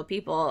original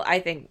people, I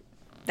think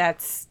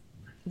that's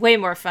way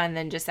more fun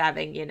than just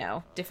having,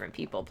 different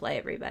people play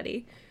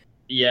everybody.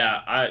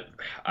 Yeah,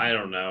 I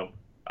don't know.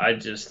 I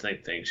just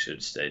think things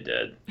should stay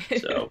dead.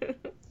 So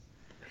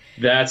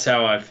that's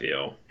how I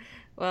feel.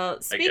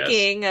 Well,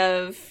 speaking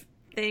of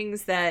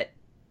things that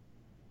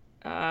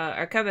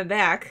are coming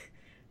back,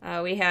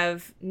 we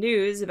have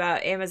news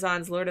about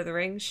Amazon's Lord of the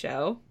Rings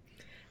show.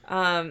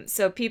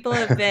 So people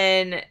have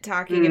been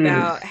talking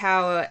about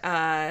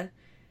how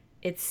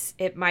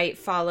it might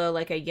follow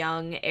like a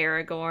young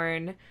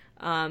Aragorn,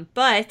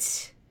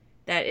 but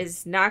that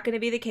is not going to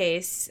be the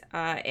case.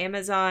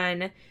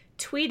 Amazon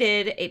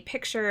tweeted a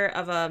picture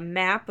of a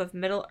map of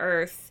Middle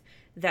Earth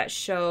that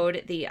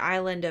showed the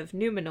island of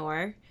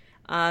Numenor,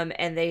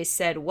 and they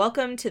said,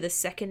 "Welcome to the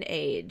Second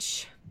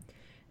Age."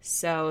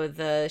 So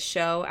the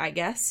show, I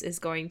guess, is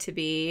going to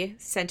be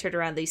centered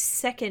around the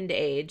Second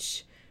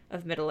Age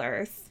of Middle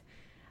Earth.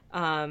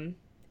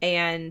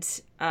 And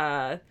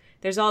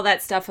there's all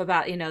that stuff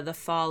about, the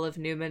fall of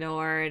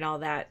Numenor and all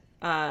that.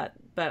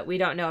 But we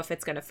don't know if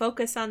it's going to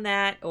focus on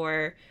that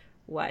or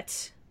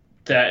what.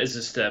 That is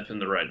a step in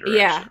the right direction.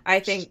 Yeah, I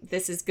think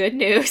this is good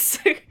news.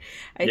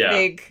 I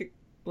think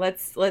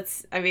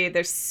let's. I mean,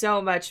 there's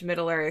so much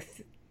Middle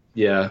Earth.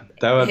 Yeah,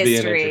 that would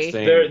history. be an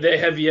interesting. They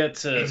have yet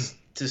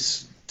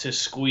to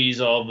squeeze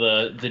all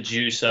the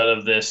juice out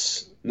of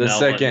this. The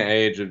Second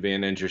Age would be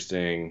an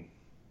interesting.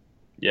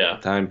 Yeah.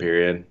 Time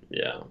period.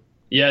 Yeah.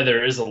 Yeah,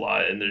 there is a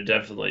lot, and there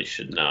definitely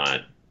should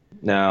not.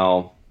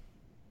 Now,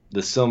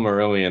 the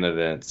Silmarillion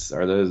events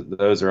are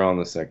those are on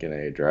the Second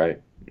Age,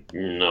 right?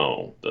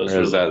 No, those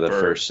or is were that the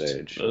first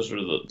age? Those were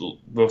the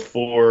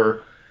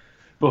before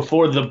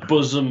the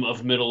bosom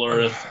of Middle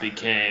Earth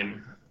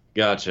became.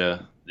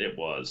 Gotcha. It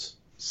was.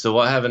 So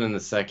what happened in the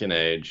Second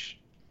Age?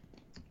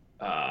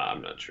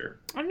 I'm not sure.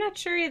 I'm not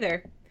sure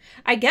either.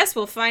 I guess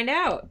we'll find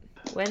out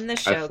when the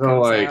show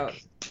comes out.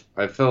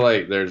 I feel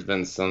like there's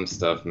been some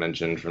stuff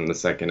mentioned from the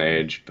Second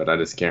Age, but I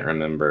just can't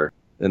remember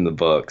in the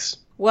books.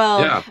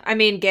 Well, yeah. I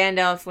mean,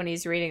 Gandalf, when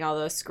he's reading all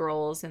those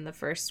scrolls in the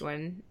first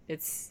one,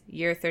 it's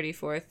year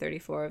 34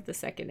 of the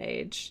Second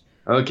Age.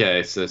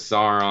 Okay, so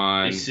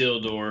Sauron.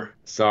 Isildur.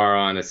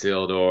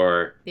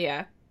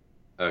 Yeah.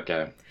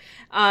 Okay.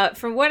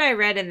 From what I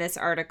read in this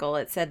article,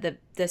 it said that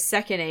the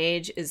Second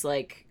Age is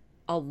like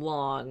a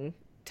long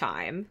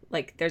time.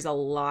 Like, there's a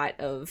lot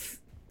of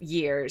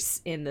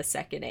years in the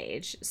Second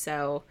Age.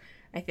 So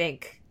I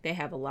think they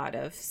have a lot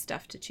of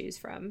stuff to choose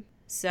from.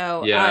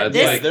 So yeah,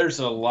 there's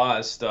a lot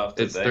of stuff.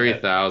 It's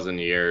 3,000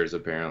 years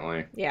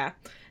apparently. Yeah.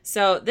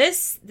 So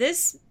this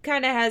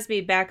kind of has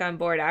me back on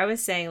board. I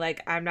was saying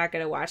like I'm not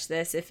going to watch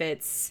this if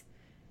it's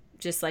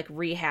just like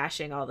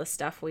rehashing all the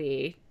stuff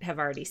we have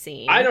already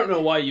seen. I don't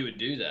know why you would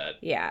do that.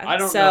 Yeah. I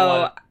don't know.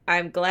 So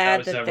I'm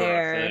glad that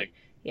they're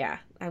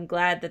I'm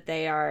glad that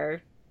they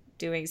are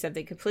doing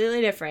something completely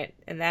different,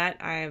 and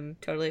that I'm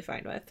totally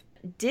fine with.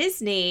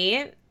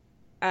 Disney,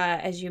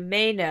 as you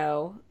may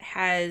know,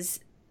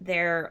 has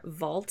their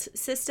vault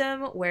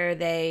system where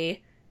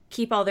they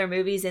keep all their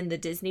movies in the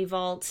Disney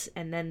vault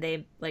and then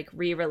they like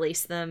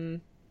re-release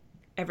them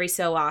every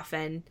so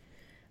often.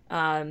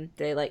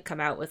 They like come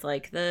out with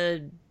like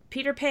the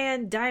Peter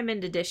Pan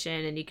Diamond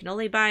Edition and you can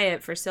only buy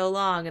it for so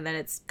long and then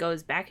it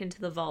goes back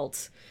into the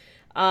vault.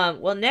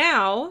 Well,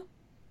 now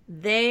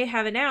they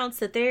have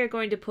announced that they are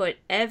going to put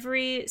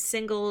every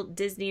single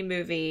Disney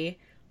movie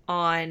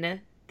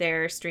on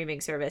their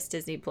streaming service,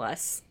 Disney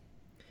Plus.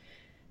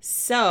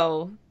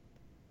 So,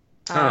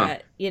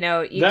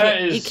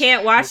 you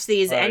can't watch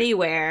these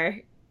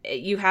anywhere.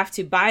 You have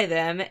to buy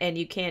them, and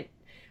you can't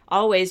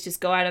always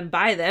just go out and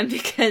buy them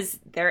because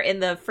they're in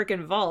the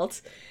freaking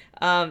vault.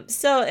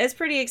 So it's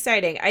pretty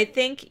exciting. I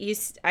think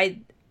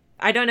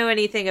I don't know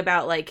anything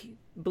about like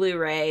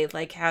Blu-ray,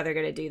 like how they're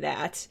gonna do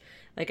that.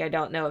 Like I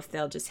don't know if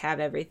they'll just have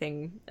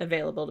everything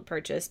available to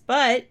purchase,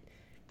 but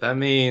that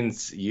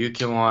means you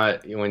can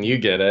watch when you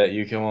get it.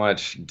 You can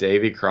watch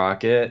Davy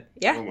Crockett.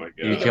 Yeah, oh my God.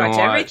 you can watch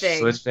everything.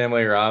 Swiss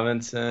Family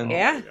Robinson.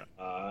 Yeah,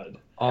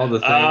 all the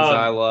things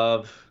I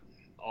love.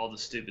 All the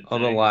stupid. All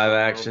the live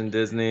action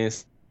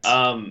Disney's.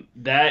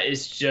 That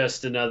is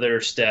just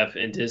another step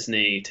in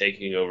Disney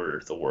taking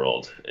over the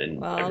world,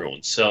 and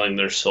everyone's selling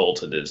their soul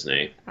to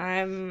Disney.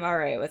 I'm all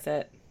right with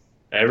it.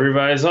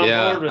 Everybody's on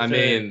board with it. I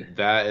mean,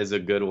 that is a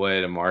good way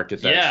to market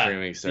that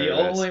streaming service. The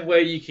only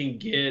way you can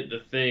get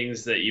the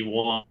things that you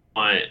want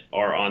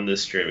are on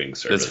this streaming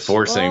service. It's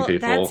forcing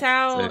people. That's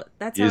how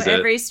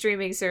every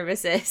streaming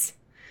service is.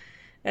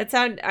 That's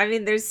how, I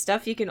mean, there's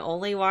stuff you can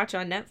only watch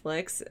on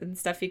Netflix and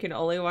stuff you can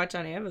only watch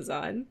on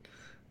Amazon.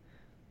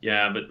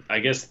 Yeah, but I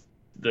guess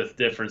the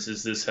difference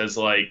is this has,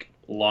 like,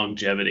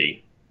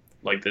 longevity.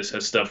 Like, this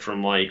has stuff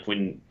from, like,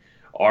 when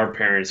our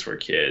parents were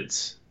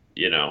kids,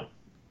 you know?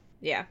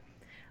 Yeah.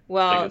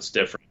 Well, like it's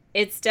different.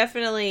 It's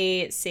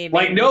definitely seeming...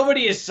 Like,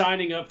 nobody is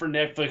signing up for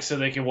Netflix so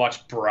they can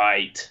watch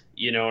Bright,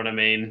 you know what I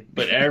mean?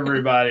 But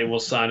everybody will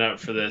sign up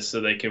for this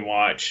so they can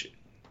watch...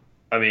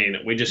 I mean,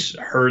 we just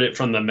heard it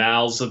from the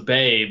mouths of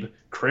Babe,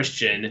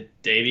 Christian,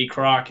 Davy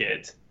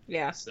Crockett.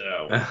 Yeah.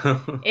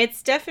 So...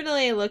 It's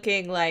definitely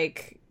looking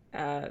like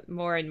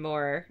more and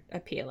more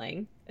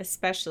appealing,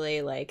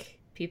 especially, like,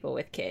 people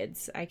with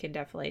kids. I can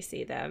definitely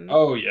see them.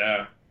 Oh,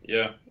 yeah.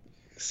 Yeah.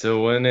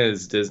 So when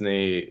is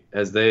Disney?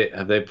 Have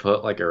they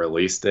put like a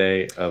release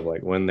date of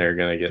like when they're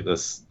gonna get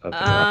this up?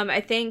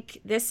 I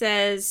think this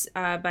says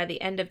by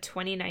the end of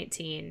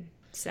 2019.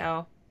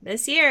 So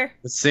this year.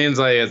 It seems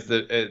like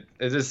it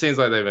just seems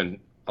like they've been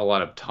a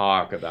lot of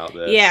talk about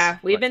this. Yeah,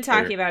 we've been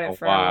like, talking about it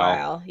for a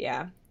while.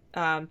 Yeah.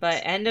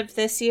 But end of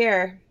this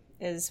year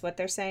is what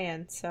they're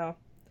saying. So.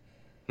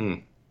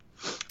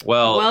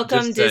 Well,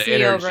 welcome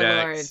Disney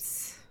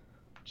overlords.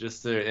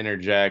 Just to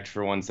interject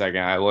for 1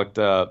 second, I looked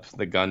up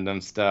the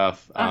Gundam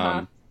stuff.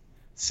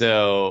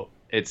 So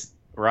it's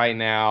right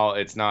now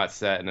it's not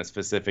set in a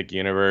specific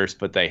universe,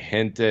 but they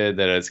hinted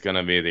that it's going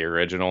to be the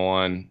original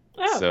one.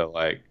 Oh. So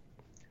like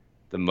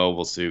the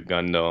Mobile Suit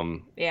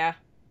Gundam. Yeah.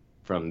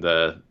 From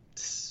the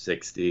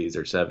 60s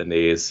or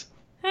 70s.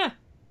 Huh.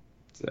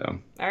 So.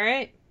 All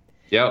right.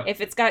 Yep.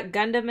 If it's got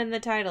Gundam in the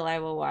title, I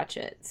will watch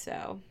it.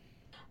 So.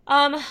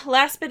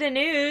 Last bit of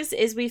news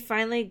is we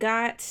finally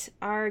got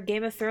our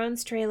Game of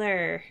Thrones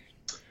trailer.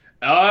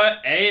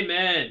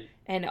 Amen.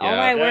 And oh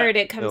my word,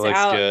 it comes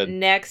out good.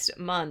 Next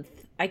month.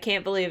 I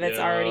can't believe it's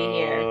already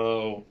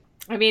here.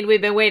 I mean,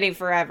 we've been waiting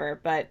forever,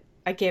 but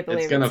I can't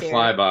believe it's gonna here.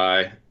 fly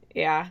by.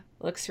 Yeah,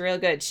 looks real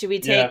good. Should we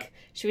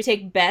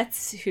take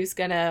bets? Who's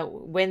gonna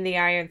win the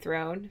Iron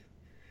Throne?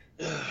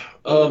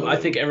 I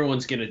think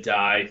everyone's gonna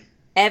die.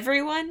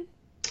 Everyone?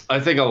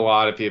 I think a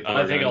lot of people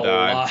are going to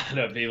die. I think a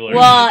lot of people are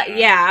well, gonna die.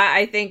 yeah,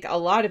 I think a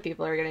lot of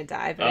people are going to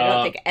die, but I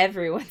don't think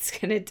everyone's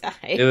going to die.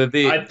 It would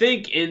be. I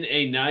think in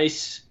a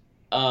nice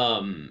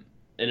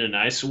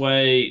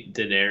way,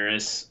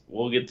 Daenerys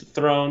will get the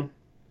throne,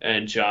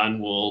 and Jon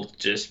will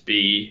just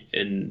be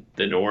in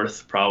the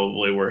north,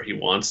 probably where he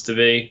wants to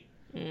be.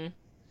 Mm.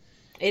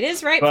 It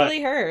is rightfully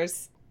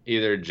hers.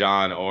 Either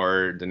Jon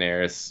or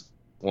Daenerys.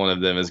 One of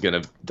them is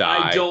going to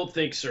die. I don't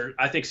think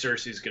I think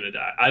Cersei's going to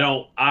die. I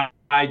don't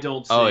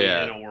see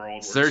in a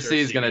world where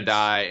Cersei's going to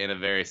die in a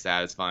very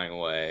satisfying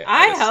way.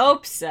 I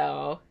hope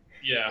so.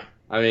 Yeah.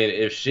 I mean,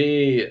 if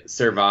she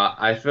survives,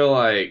 I feel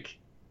like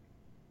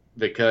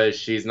because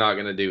she's not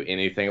going to do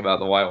anything about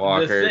the White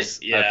Walkers,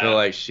 I feel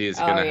like she's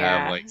going to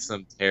have like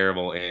some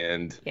terrible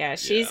end. Yeah,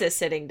 she's a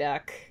sitting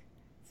duck.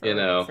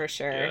 For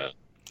sure.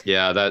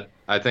 Yeah, that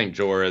I think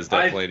Jorah's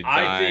definitely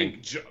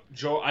dying.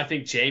 I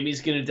think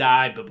Jaime's gonna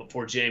die, but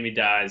before Jaime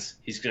dies,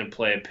 he's gonna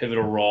play a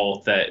pivotal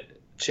role that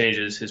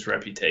changes his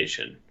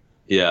reputation.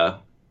 Yeah,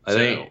 I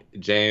think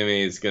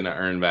Jaime's gonna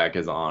earn back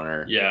his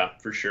honor. Yeah,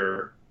 for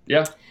sure.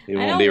 Yeah, he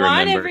won't I don't be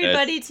want remembered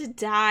everybody to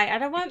die. I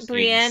don't want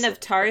Brienne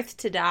of Tarth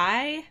to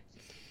die.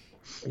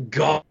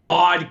 God,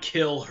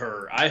 kill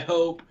her! I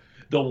hope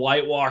the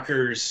White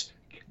Walkers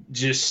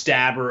just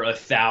stab her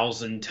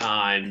 1,000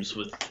 times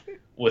with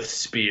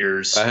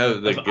spears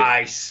of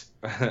ice.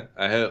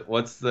 I hope.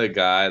 What's the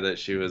guy that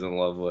she was in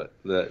love with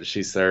that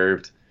she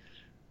served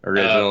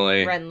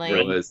originally?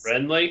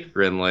 Renly.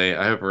 Renly.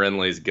 I hope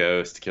Renly's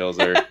ghost kills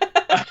her.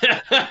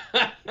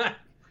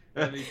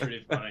 That'd be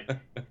pretty funny.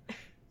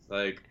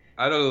 Like,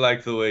 I don't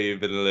like the way you've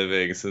been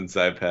living since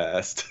I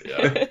passed.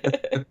 Yeah.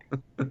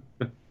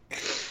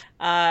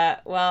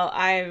 Well,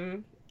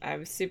 I'm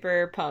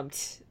super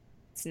pumped.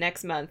 It's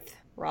next month.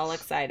 We're all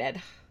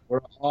excited.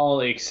 We're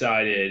all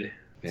excited.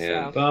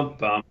 Man, Bum,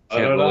 bum.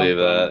 Can't believe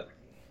that.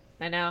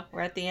 I know.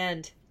 We're at the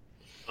end.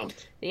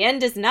 The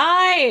end is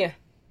nigh.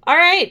 All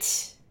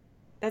right.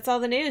 That's all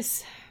the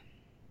news.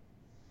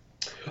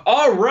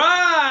 All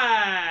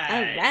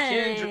right.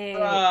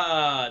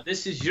 Kendra,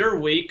 this is your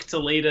week to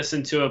lead us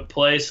into a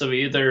place of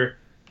either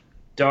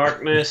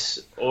darkness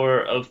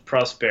or of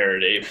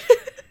prosperity.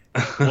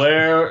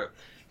 Where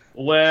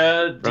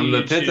from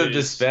the pit of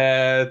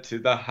despair to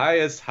the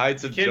highest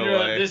heights of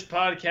Kendra, joy. This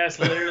podcast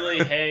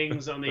literally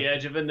hangs on the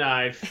edge of a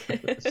knife.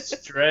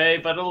 Stray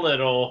but a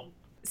little.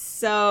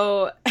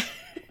 So,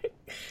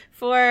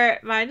 for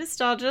my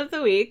nostalgia of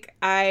the week,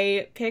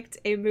 I picked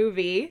a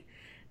movie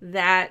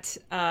that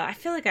I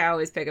feel like I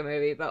always pick a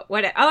movie, but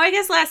I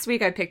guess last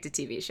week I picked a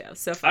TV show.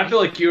 So fun. I feel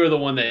like you are the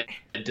one that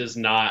does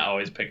not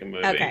always pick a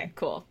movie. Okay,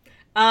 cool.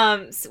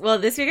 Well,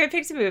 this week I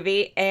picked a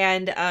movie,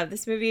 and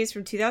this movie is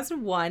from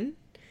 2001.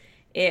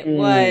 It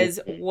was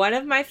one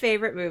of my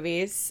favorite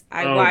movies.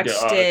 I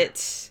watched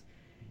it.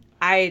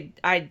 I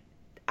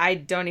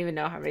don't even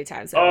know how many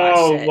times I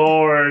watched it. Oh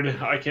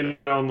Lord, I can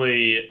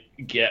only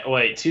get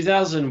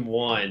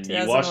 2001.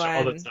 You watched it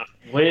all the time.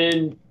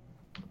 When?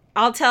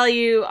 I'll tell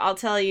you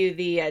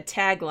the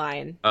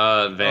tagline.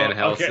 Van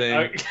Helsing.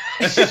 Okay.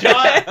 All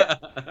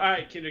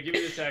right, Kendra, give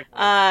me the tagline.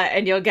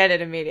 And you'll get it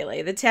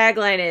immediately. The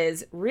tagline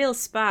is "Real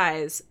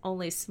spies,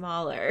 only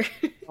smaller."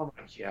 Oh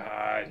my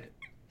God.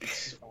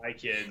 Spy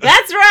Kids.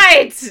 That's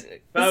right.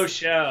 Faux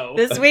show.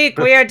 This week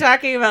we are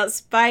talking about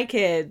Spy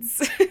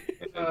Kids.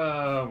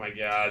 Oh my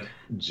God.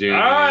 Junior.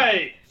 All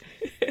right.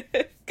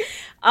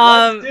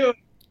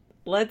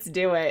 Let's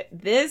do it.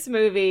 This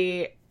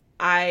movie,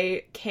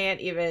 I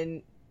can't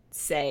even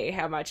say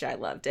how much I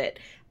loved it.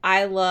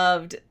 I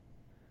loved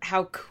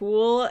how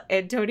cool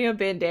Antonio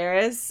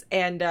Banderas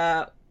and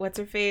what's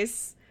her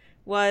face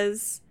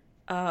was.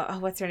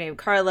 What's her name?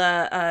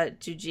 Carla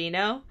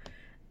Gugino.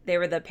 They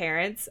were the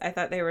parents. I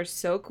thought they were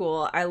so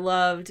cool. I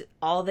loved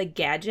all the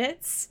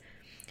gadgets.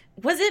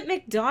 Was it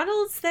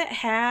McDonald's that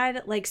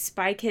had like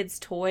Spy Kids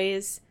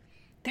toys?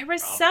 There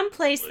was some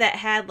place that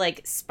had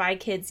like Spy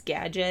Kids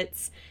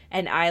gadgets,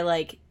 and I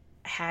like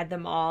had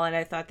them all, and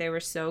I thought they were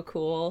so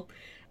cool.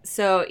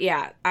 So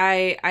yeah,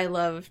 I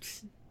loved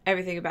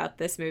everything about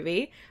this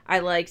movie. I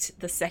liked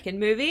the second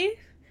movie.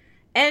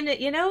 And,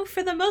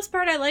 for the most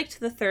part, I liked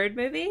the third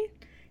movie.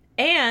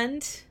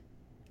 And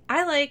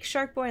I like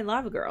Shark Boy and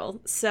Lava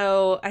Girl.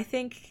 So I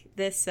think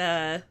this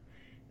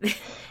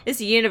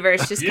this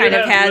universe just kind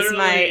of has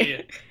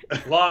my...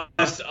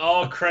 lost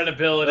all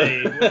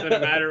credibility within a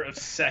matter of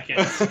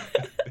seconds.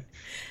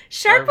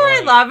 Shark Boy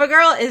and Lava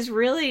Girl is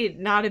really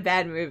not a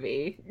bad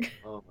movie.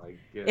 Oh my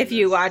goodness. If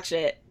you watch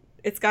it.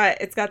 It's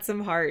got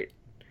some heart.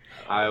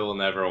 I will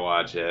never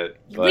watch it.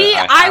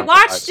 I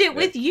watched it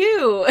with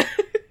you.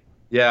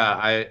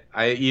 Yeah,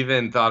 I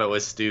even thought it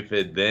was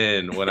stupid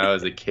then when I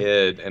was a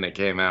kid and it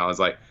came out. I was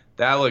like,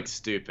 that looks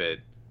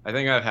stupid. I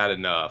think I've had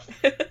enough.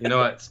 You know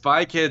what?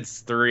 Spy Kids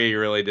 3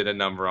 really did a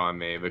number on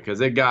me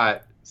because it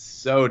got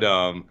so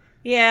dumb.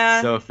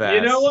 Yeah. So fast.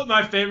 You know what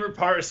my favorite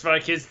part of Spy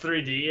Kids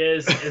 3D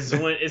is? Is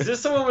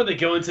this the one where they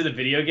go into the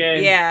video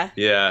game? Yeah.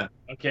 Yeah.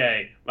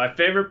 Okay. My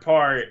favorite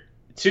part,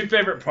 two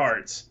favorite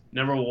parts.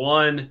 Number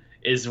one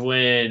is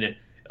when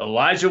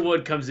Elijah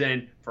Wood comes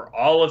in for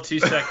all of 2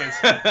 seconds,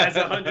 has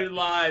 100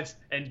 lives,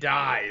 and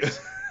dies.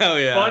 Oh,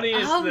 yeah.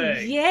 Funniest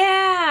thing.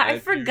 Yeah. I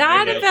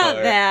forgot about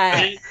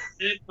that.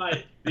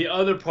 The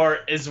other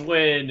part is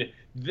when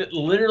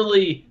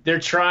literally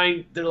they're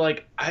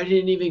like, I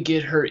didn't even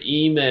get her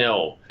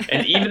email.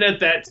 And even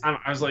at that time,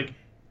 I was like,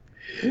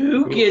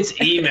 who gets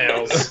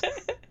emails?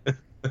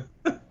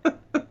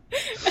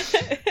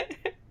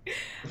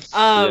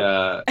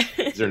 Yeah.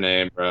 What's her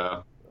name,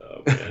 bro?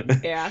 Oh,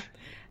 man. Yeah.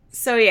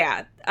 So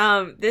yeah,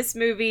 this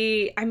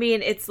movie, I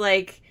mean, it's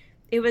like,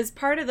 it was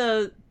part of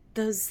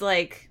those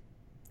like,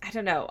 I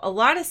don't know, a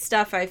lot of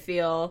stuff I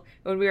feel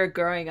when we were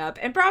growing up,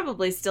 and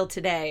probably still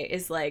today,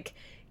 is like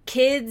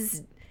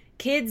kids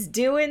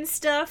doing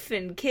stuff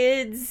and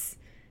kids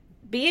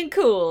being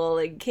cool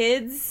and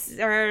kids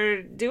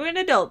are doing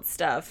adult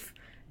stuff.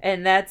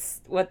 And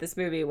that's what this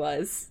movie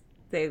was.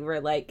 They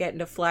were like getting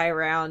to fly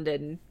around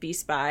and be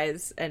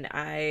spies, and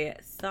I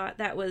thought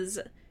that was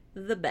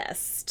the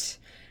best.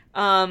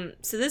 So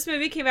this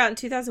movie came out in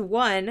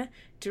 2001,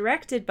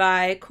 directed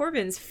by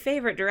Corbin's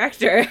favorite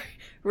director,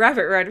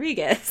 Robert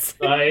Rodriguez.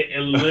 I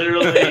am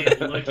literally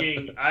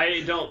looking.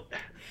 I don't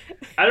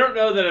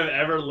know that I've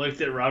ever looked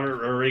at Robert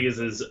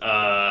Rodriguez's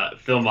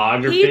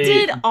filmography. He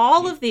did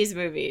all of these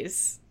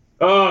movies.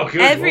 Oh,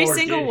 good every Lord,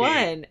 single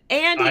one,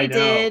 and he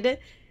did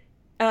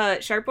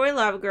Shark Boy and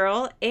Lava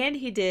Girl, and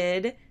he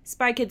did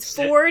Spy Kids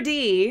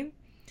 4D.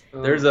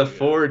 There's a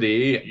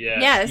 4D.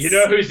 Yes. You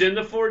know who's in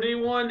the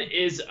 4D one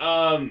is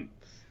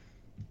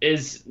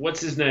what's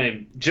his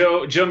name?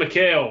 Joe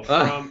McHale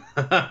from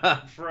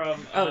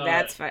Oh,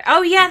 that's fine.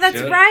 Oh yeah,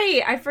 that's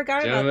right. I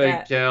forgot about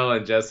that. Joe McHale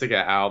and Jessica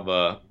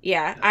Alba.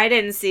 Yeah, I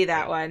didn't see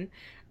that one.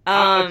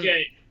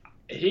 Okay.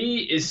 He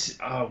is.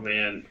 Oh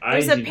man,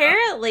 there's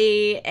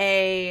apparently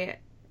a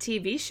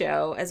TV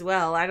show as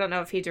well. I don't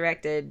know if he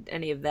directed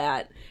any of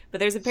that, but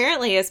there's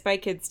apparently a Spy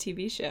Kids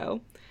TV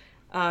show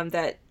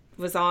that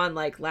was on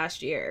like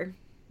last year.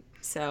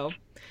 So,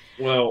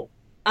 well,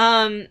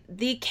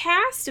 the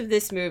cast of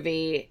this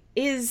movie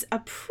is a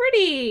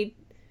pretty.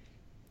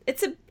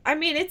 It's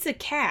a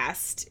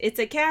cast. It's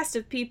a cast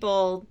of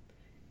people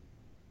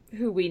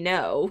who we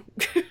know.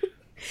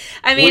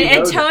 I mean,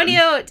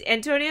 Antonio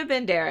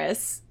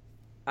Banderas,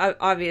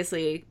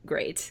 obviously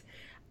great.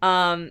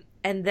 And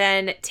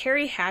then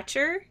Terry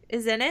Hatcher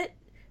is in it.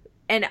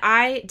 And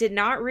I did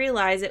not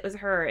realize it was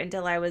her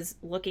until I was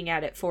looking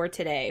at it for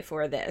today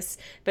for this.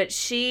 But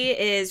she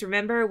is,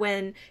 remember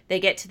when they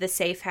get to the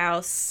safe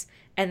house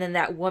and then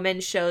that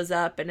woman shows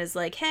up and is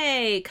like,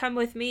 hey, come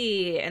with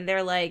me. And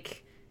they're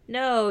like,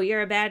 no,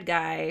 you're a bad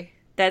guy.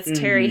 That's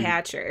Terry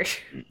Hatcher.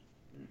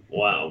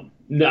 Wow.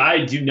 No,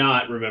 I do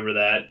not remember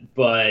that,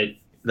 but...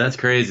 That's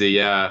crazy,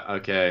 yeah,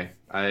 okay.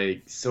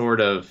 I sort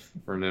of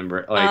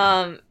remember,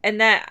 and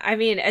that, I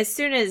mean, as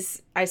soon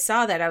as I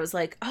saw that, I was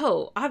like,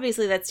 oh,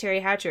 obviously that's Terry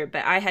Hatcher,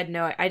 but I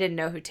didn't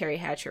know who Terry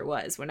Hatcher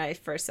was when I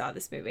first saw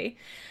this movie.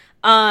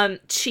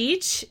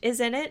 Cheech is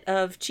in it,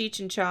 of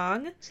Cheech and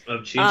Chong.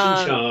 Of Cheech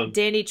and Chong.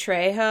 Danny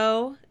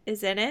Trejo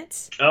is in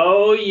it.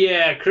 Oh,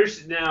 yeah,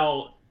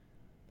 now,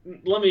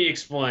 let me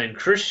explain.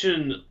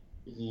 Christian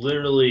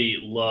literally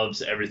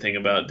loves everything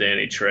about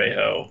Danny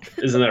Trejo.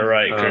 Isn't that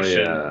right,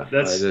 Christian? Yeah.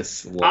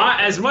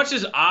 As much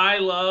as I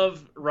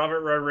love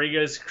Robert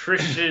Rodriguez,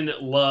 Christian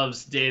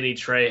loves Danny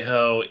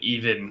Trejo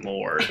even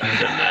more than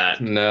that.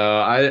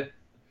 No,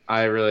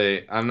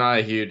 I'm not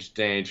a huge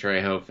Danny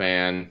Trejo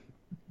fan.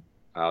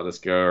 I'll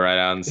just go right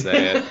out and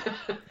say it.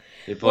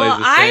 He plays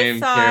the same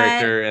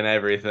character and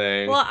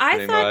everything. Well,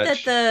 I thought that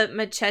the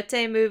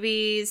Machete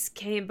movies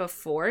came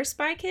before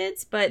Spy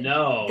Kids, but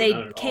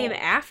they came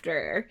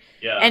after.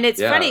 Yeah. And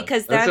it's funny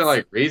because that's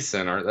like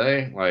recent, aren't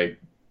they? Like,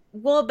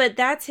 well, but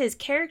that's his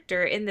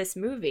character in this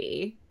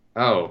movie.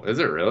 Oh, is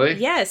it really?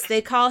 Yes,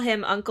 they call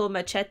him Uncle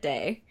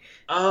Machete.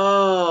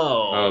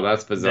 Oh,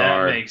 that's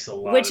bizarre. That makes a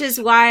lot. Which is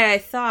why I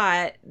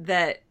thought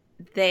that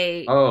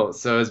they. Oh,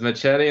 so is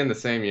Machete in the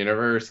same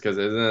universe? Because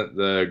isn't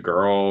the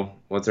girl,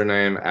 what's her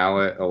name,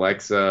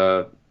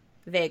 Alexa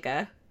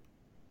Vega?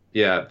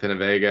 Yeah,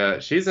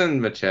 Pinavega. She's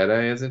in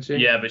Machete, isn't she?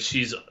 Yeah, but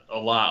she's a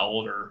lot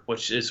older,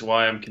 which is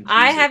why I'm confused.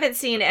 I haven't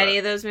seen any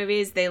of those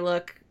movies. They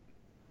look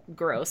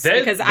gross They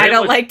because I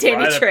don't look like Danny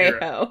right up your-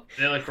 Trejo.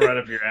 They look right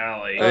up your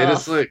alley. They Ugh.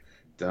 just look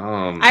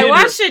dumb. I Kendra,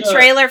 watched a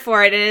trailer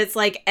for it and it's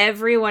like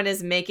everyone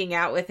is making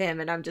out with him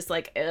and I'm just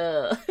like,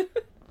 ugh.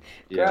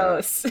 Yeah.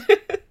 Gross. Lucky-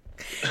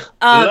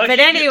 But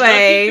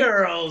anyway, lucky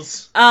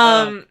girls.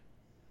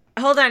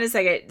 hold on a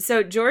second.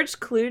 So George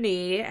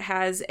Clooney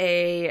has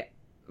a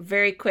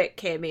very quick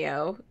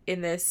cameo in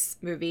this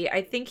movie.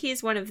 I think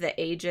he's one of the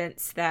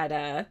agents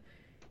that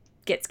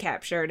gets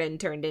captured and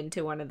turned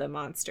into one of the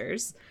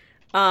monsters.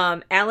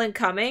 Alan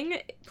Cumming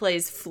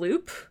plays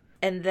Floop,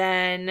 and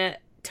then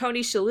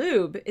Tony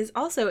Shalhoub is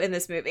also in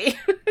this movie.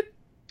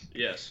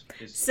 Yes.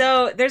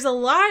 So there's a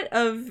lot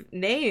of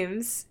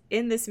names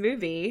in this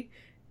movie,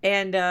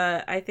 and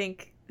I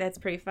think that's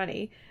pretty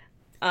funny.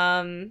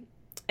 And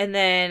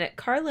then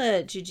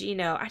Carla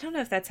Gugino, I don't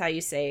know if that's how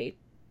you say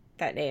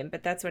that name,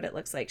 but that's what it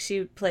looks like.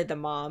 She played the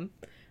mom.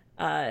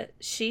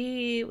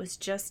 She was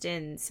just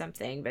in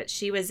something, but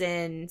she was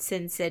in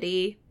Sin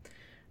City.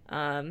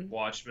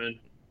 Watchmen.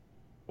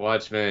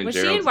 Watchmen. Was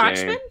Gerald's she in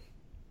Watchmen? Game.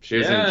 She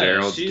was in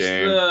Gerald's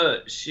Game.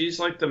 She's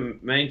like the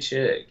main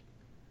chick.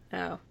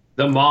 Oh.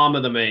 The mom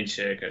of the main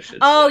chick, I should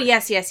Oh, say.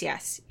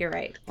 yes. You're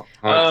right.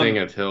 Haunting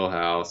of Hill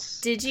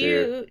House. Did too.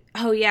 you?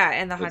 Oh, yeah,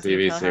 and the The Haunting of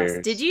TV Hill House.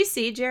 series. Did you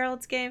see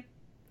Gerald's Game?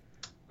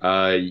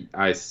 I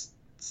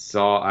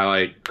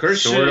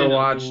Christian sort of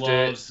watched it.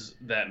 loves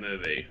that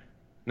movie.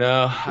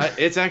 No,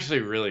 it's actually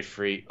really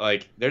free.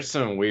 Like, there's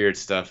some weird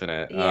stuff in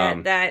it.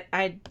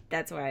 Yeah,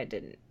 that's why I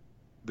didn't.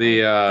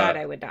 The I thought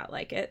I would not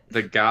like it.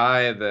 the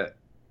guy that,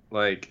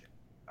 like,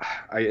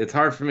 it's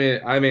hard for me.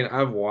 I mean,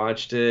 I've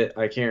watched it.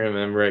 I can't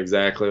remember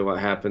exactly what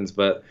happens,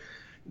 but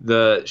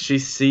she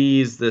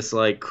sees this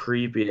like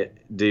creepy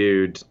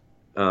dude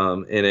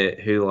in it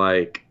who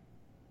like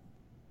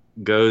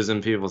goes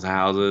in people's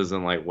houses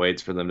and like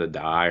waits for them to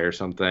die or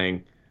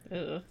something.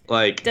 Ugh.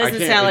 Like, Doesn't I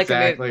can't sound like a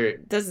exactly. movie.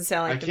 Doesn't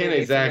sound like I the can't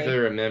movie exactly for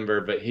me.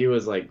 remember, but he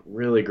was like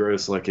really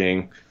gross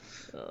looking.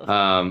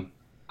 Ugh.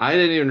 I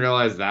didn't even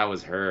realize that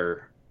was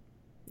her.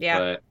 Yeah.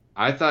 But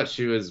I thought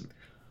she was.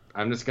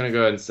 I'm just gonna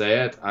go ahead and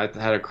say it. I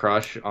had a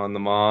crush on the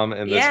mom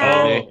in this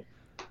Yeah. movie.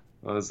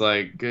 I was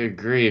like, good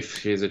grief,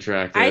 she's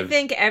attractive. I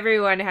think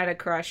everyone had a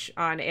crush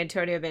on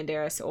Antonio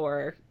Banderas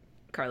or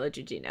Carla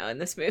Gugino in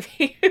this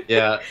movie.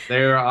 Yeah,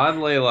 they were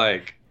oddly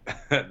like.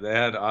 They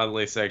had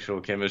oddly sexual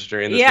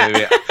chemistry in this Yeah.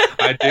 movie.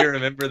 I do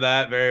remember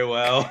that very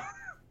well.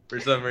 For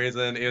some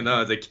reason, even though I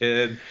was a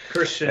kid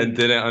Christian. and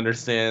didn't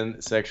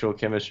understand sexual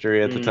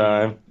chemistry at the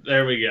time.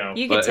 There we go.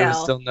 You could But it was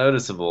tell. still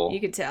noticeable. You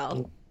could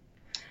tell.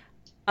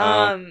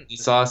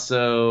 This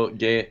also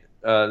gave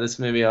this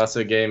movie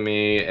also gave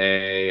me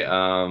a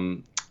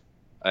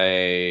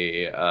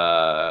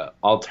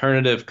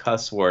alternative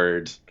cuss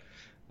word,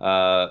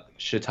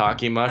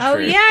 shiitake mushroom. Oh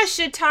yeah,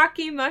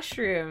 shiitake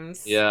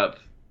mushrooms. Yep.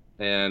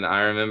 And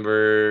I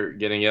remember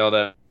getting yelled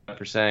at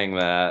for saying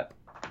that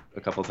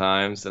a couple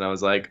times, and I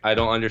was like, I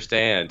don't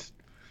understand.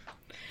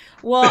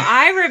 Well,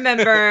 I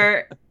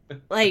remember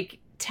like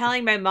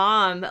telling my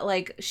mom,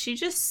 like, she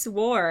just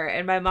swore,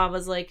 and my mom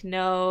was like,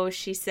 no,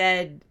 she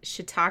said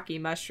shiitake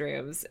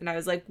mushrooms, and I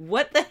was like,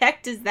 what the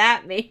heck does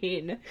that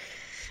mean?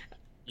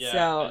 Yeah,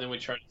 So- and then we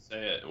tried to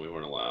say it and we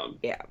weren't allowed.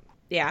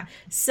 Yeah.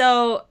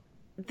 So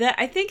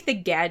I think the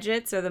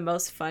gadgets are the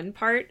most fun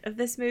part of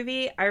this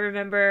movie. I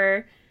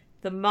remember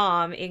the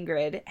mom,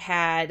 Ingrid,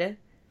 had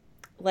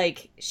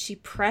like she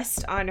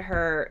pressed on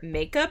her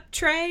makeup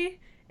tray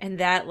and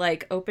that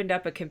like opened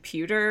up a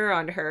computer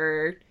on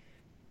her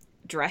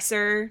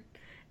dresser,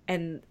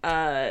 and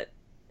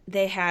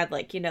they had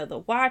like, you know, the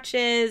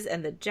watches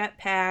and the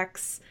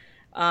jetpacks.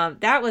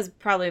 That was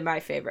probably my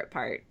favorite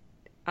part.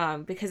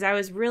 Because I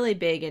was really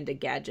big into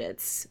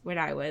gadgets when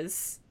I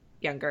was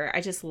younger.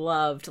 I just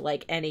loved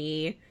like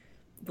any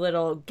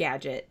little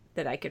gadget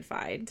that I could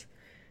find.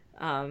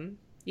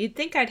 You'd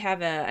think I'd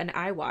have an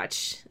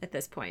iWatch at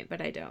this point,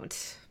 but I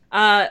don't.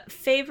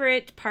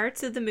 Favorite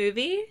parts of the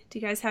movie? Do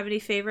you guys have any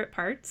favorite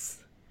parts?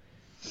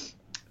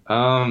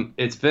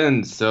 It's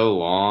been so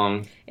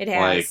long. It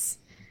has.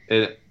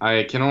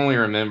 I can only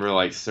remember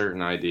like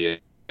certain ideas.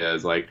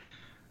 Like,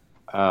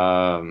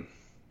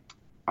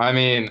 I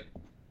mean,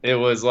 it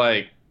was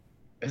like,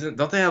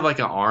 don't they have like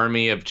an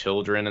army of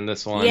children in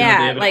this one? Yeah,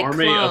 They have an like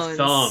army clones. of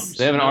thumbs.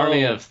 They have an No.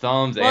 army of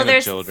thumbs Well, and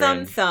there's of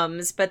children.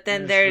 thumbs, but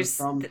then Yes, there's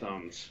the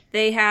thumbs.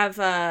 they have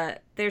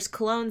there's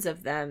clones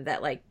of them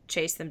that like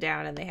chase them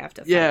down and they have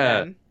to fight Yeah.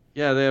 them.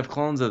 Yeah, they have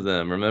clones of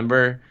them,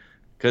 remember?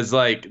 Because,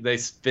 like, they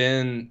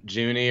spin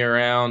Junie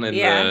around in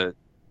Yeah. the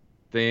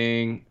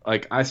thing.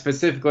 Like, I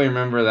specifically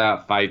remember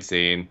that fight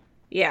scene.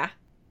 Yeah.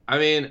 I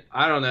mean,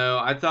 I don't know.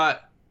 I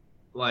thought,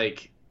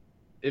 like,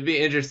 it'd be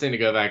interesting to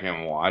go back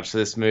and watch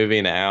this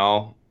movie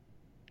now.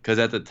 Because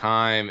at the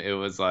time, it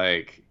was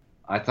like,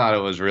 I thought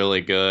it was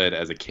really good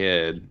as a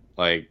kid.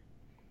 Like,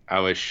 I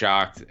was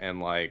shocked and,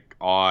 like,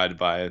 awed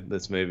by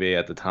this movie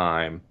at the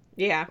time.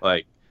 Yeah.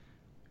 Like,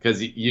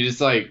 because you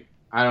just, like,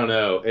 I don't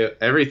know.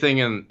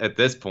 Everything at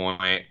this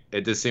point,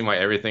 it just seemed like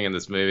everything in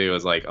this movie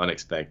was like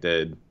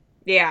unexpected.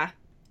 Yeah.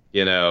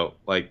 You know,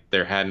 like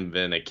there hadn't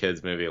been a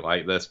kids movie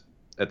like this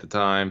at the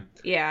time.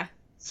 Yeah.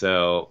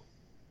 So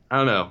I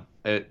don't know.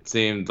 It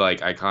seemed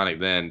like iconic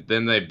then.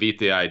 Then they beat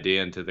the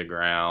idea into the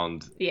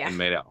ground and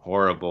made it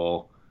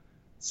horrible.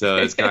 So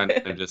it's kind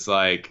of just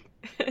like,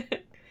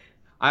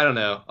 I don't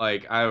know.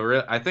 Like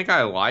I think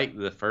I liked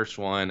the first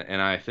one,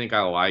 and I think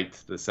I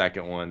liked the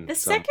second one. The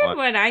second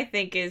one I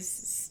think is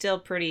still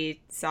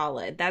pretty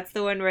solid. That's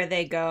the one where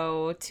they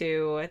go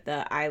to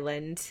the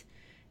island,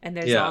 and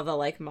there's all the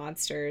like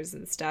monsters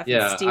and stuff.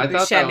 Yeah, and Steve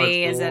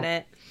Buscemi is in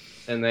it.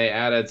 And they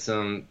added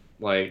some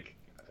like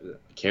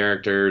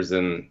characters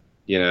and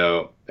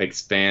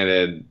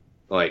expanded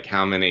like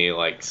how many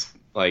like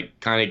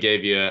kind of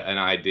gave you an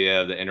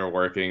idea of the inner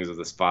workings of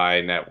the spy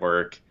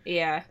network.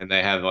 Yeah. And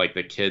they have like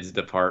the kids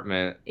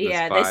department.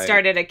 Yeah, they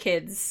started a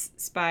kids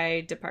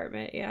spy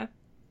department. Yeah.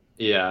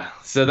 Yeah.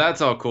 So that's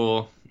all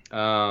cool.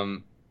 But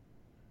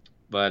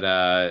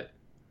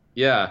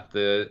yeah,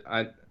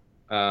 I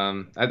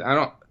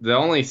don't, the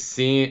only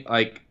scene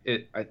like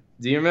it,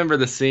 do you remember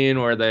the scene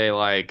where they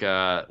like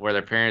where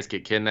their parents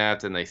get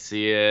kidnapped and they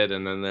see it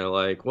and then they're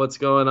like, what's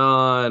going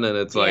on? And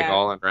it's like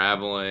all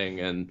unraveling,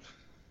 and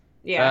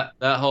that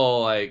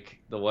whole like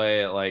the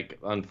way it like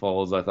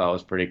unfolds I thought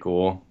was pretty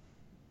cool.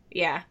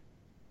 Yeah.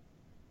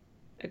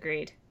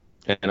 Agreed.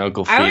 And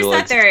Uncle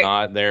Felix is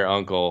not their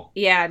uncle.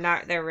 Yeah,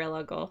 not their real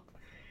uncle.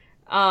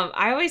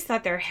 I always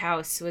thought their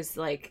house was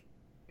like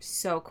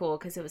so cool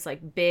because it was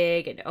like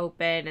big and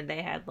open and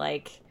they had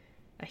like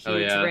a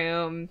huge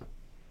room.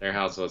 Their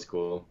house was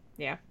cool.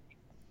 Yeah.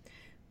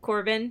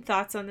 Corbin,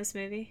 thoughts on this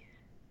movie?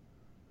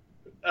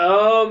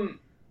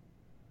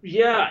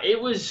 Yeah,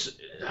 it was.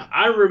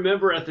 I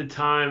remember at the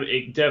time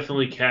it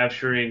definitely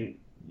capturing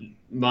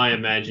my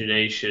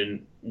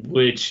imagination,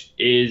 which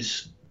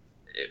is,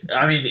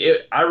 I mean,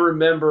 I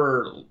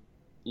remember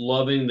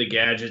loving the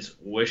gadgets,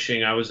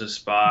 wishing I was a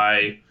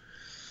spy.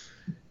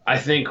 I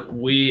think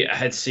we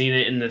had seen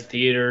it in the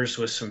theaters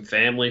with some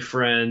family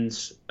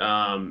friends,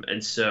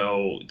 and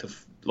so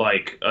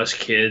like us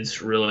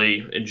kids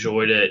really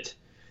enjoyed it.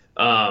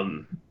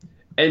 And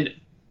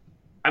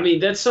I mean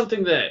that's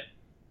something that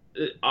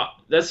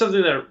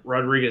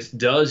Rodriguez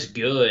does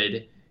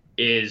good,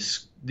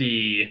 is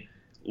the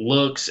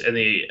looks and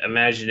the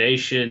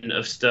imagination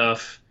of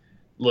stuff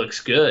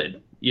looks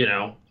good,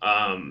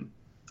 and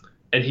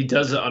he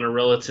does it on a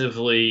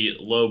relatively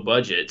low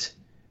budget,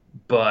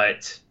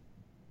 but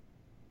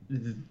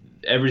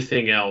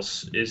everything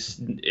else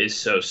is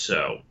so.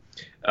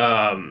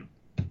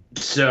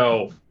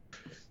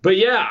 But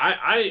yeah,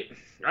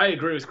 I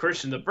agree with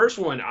Christian. The first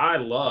one I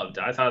loved.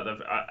 I thought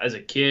as a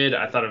kid,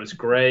 I thought it was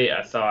great.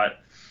 I thought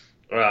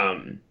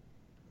it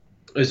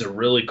was a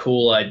really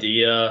cool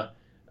idea.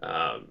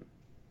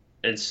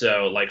 And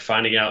so like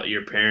finding out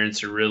your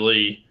parents are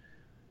really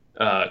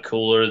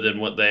cooler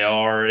than what they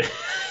are.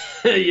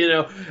 But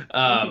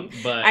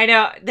I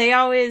know they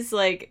always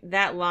like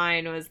that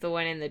line was the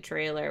one in the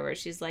trailer where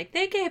she's like,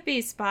 they can't be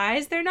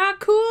spies, they're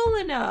not cool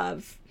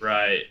enough,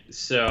 right?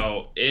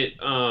 So it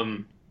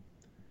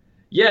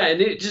yeah,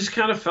 and it just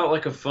kind of felt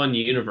like a fun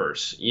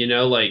universe,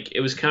 like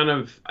it was kind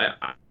of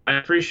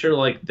I'm pretty sure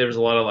like there was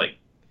a lot of like,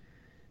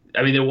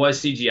 I mean there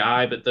was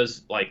CGI, but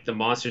those like the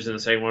monsters in the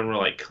second one were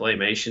like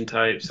claymation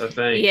types, I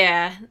think.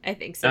 Yeah, I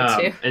think so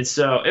too. And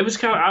so it was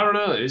kind of, I don't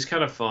know, it was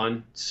kind of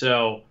fun.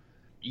 So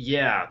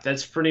yeah,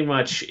 that's pretty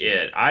much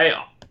it. I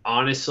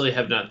honestly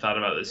have not thought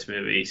about this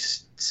movie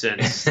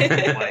since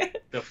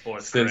like the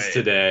fourth grade. Since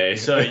today.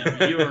 So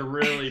you were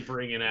really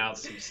bringing out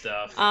some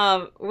stuff.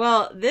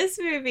 Well, this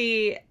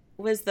movie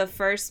was the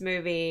first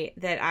movie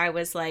that I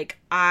was like,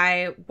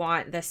 I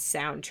want the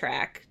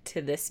soundtrack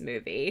to this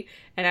movie.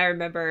 And I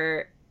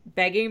remember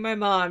begging my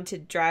mom to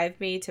drive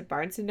me to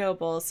Barnes &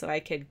 Noble so I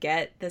could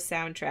get the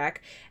soundtrack.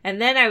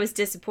 And then I was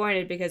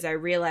disappointed because I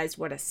realized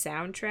what a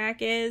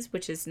soundtrack is,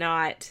 which is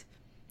not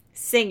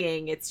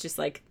singing, it's just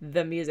like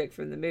the music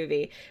from the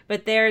movie.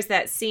 But there's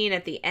that scene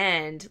at the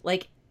end,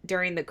 like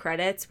during the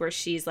credits, where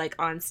she's like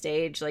on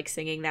stage like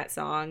singing that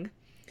song.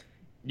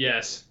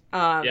 Yes.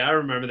 Yeah, I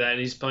remember that, and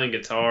he's playing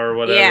guitar or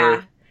whatever.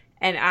 Yeah,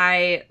 and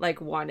I like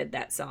wanted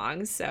that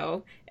song,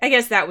 so I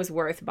guess that was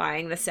worth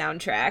buying the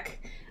soundtrack.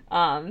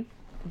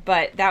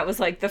 But that was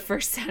like the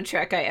first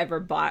soundtrack I ever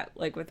bought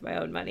like with my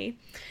own money.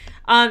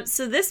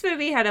 So this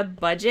movie had a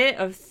budget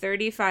of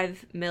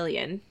 $35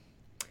 million.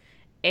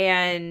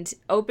 And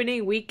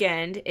opening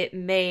weekend, it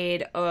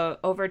made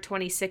over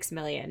 $26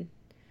 million.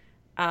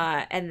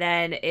 And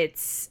then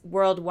its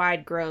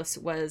worldwide gross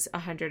was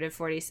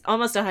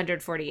almost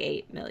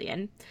 $148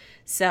 million.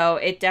 So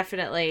it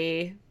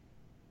definitely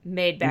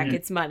made back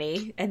its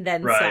money and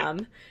then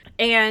some.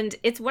 And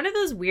it's one of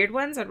those weird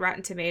ones on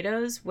Rotten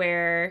Tomatoes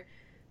where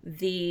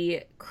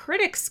the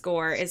critic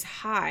score is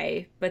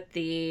high, but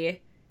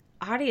the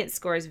audience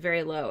score is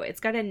very low.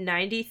 It's got a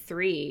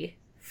 93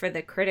 for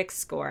the critic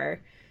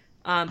score.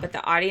 But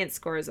the audience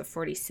score is a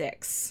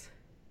 46.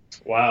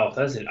 Wow,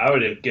 that's it. I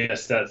would have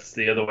guessed that's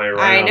the other way around.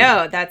 I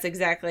know, that's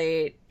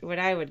exactly what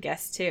I would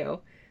guess too.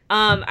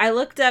 I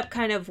looked up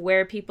kind of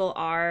where people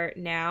are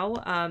now.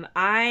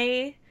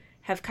 I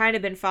have kind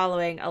of been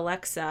following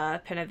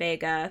Alexa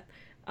Penavega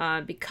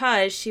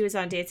because she was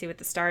on Dancing with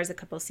the Stars a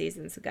couple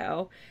seasons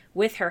ago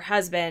with her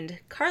husband,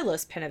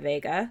 Carlos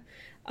Penavega.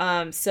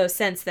 So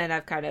since then,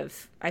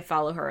 I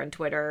follow her on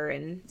Twitter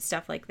and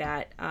stuff like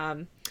that.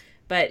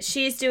 But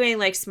she's doing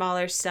like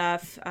smaller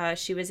stuff.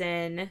 She was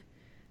in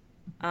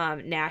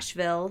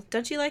Nashville.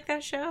 Don't you like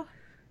that show?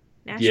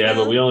 Nashville? Yeah,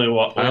 but we only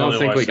I don't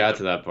think we got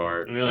to that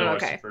part. We only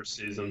watched Okay. the first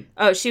season.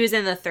 Oh, she was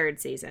in the 3rd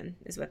season,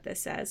 is what this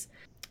says.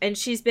 And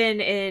she's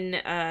been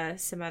in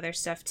some other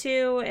stuff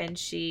too, and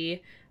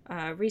she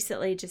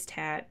recently just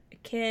had a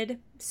kid.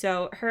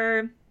 So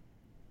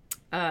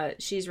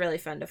she's really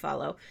fun to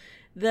follow.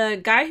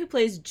 The guy who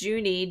plays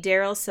Junie,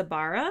 Daryl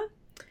Sabara,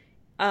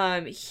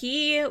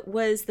 he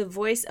was the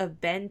voice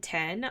of Ben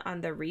 10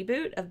 on the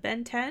reboot of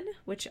Ben 10,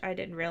 which I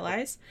didn't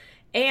realize.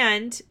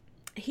 And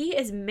he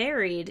is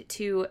married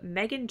to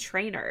Meghan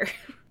Trainor,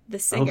 the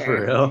singer. Oh,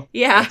 for real?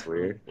 Yeah. That's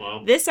weird.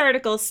 Well, This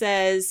article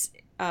says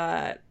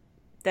that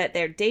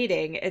they're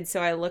dating, and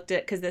so I looked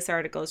at, because this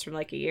article is from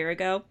like a year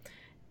ago,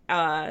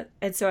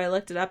 and so I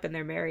looked it up, and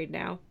they're married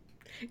now.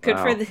 Good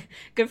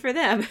for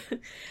them.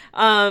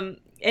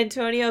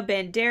 Antonio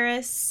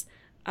Banderas,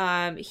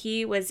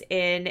 he was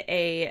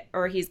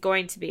he's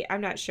going to be,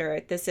 I'm not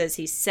sure. This says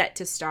he's set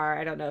to star.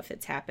 I don't know if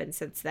it's happened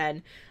since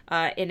then.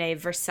 In a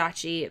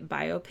Versace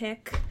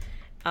biopic.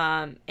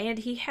 And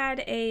he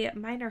had a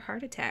minor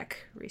heart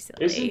attack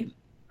recently.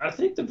 I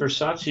think the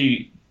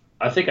Versace.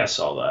 I think I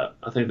saw that.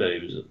 I think that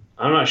he was.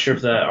 I'm not sure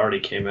if that already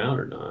came out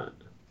or not.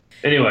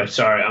 Anyway,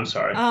 sorry. I'm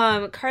sorry.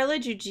 Carla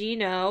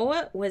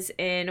Gugino was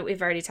in.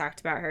 We've already talked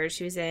about her.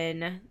 She was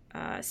in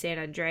San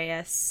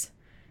Andreas.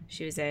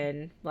 She was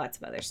in lots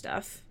of other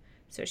stuff.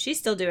 So she's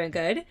still doing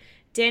good.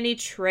 Danny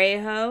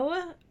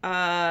Trejo,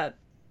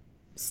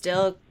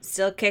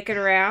 still kicking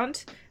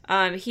around.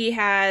 He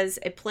has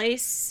a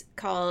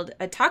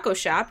taco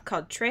shop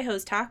called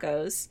Trejo's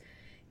Tacos,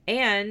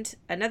 and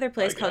another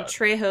place called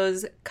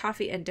Trejo's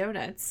Coffee and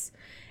Donuts.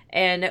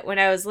 And when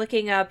I was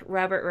looking up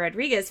Robert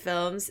Rodriguez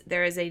films,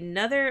 there is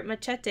another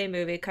Machete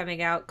movie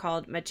coming out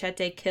called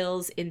Machete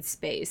Kills in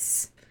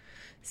Space.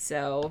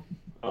 So.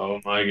 Oh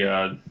my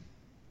God.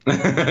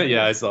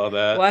 Yeah, I saw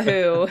that.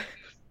 Wahoo.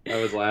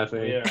 I was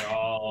laughing.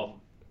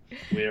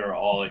 We are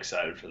all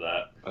excited for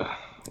that.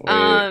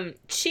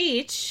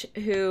 Cheech,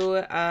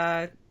 who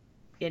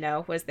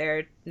was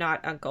their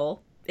not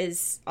uncle,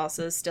 is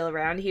also still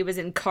around. He was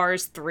in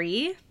Cars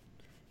 3,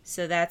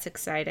 so that's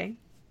exciting.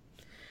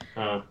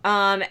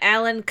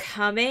 Alan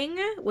Cumming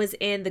was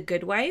in The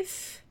Good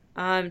Wife.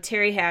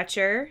 Terry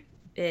Hatcher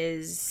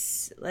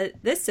is,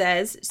 this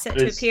says, set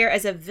to appear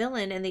as a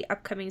villain in the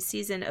upcoming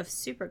season of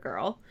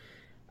Supergirl.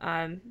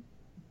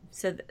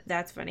 So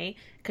that's funny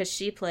because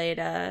she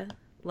played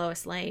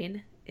Lois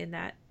Lane in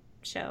that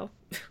show.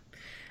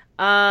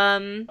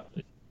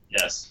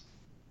 Yes.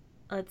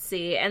 Let's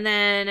see. And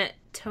then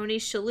Tony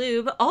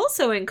Shalhoub,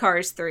 also in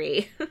Cars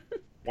 3.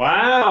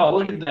 Wow,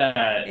 look at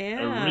that.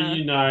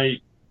 Yeah.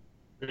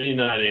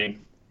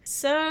 Reuniting.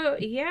 So,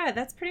 yeah,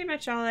 that's pretty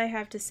much all I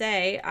have to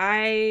say.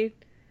 I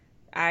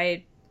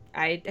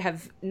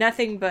have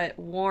nothing but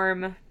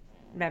warm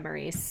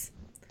memories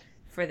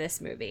for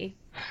this movie.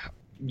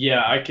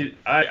 Yeah,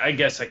 I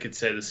guess I could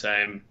say the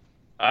same.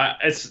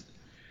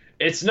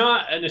 It's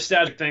not a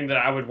nostalgic thing that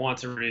I would want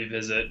to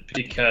revisit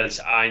because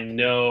I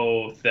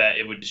know that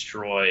it would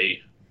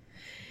destroy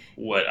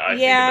what I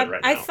think of it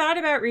right now. I thought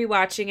about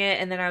rewatching it,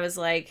 and then I was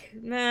like,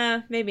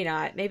 nah, maybe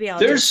not. Maybe I'll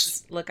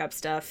just look up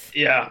stuff.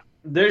 Yeah,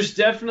 there's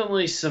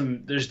definitely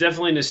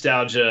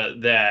nostalgia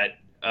that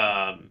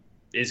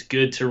is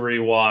good to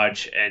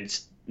rewatch, and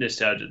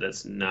nostalgia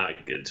that's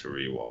not good to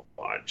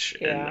rewatch.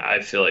 Yeah. And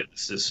I feel like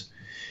this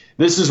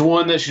is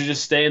one that should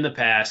just stay in the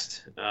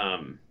past.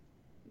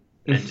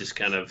 And just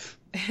kind of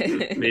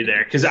be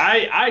there, because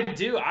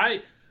I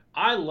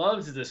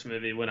loved this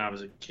movie when I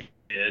was a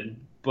kid,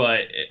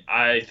 but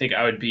I think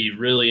I would be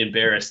really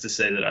embarrassed to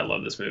say that I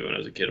loved this movie when I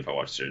was a kid if I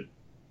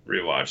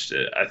rewatched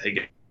it. I think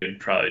it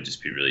would probably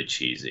just be really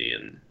cheesy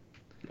and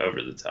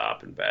over the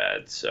top and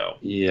bad. So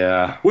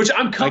yeah, which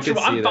I'm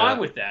comfortable. I'm fine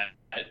with that,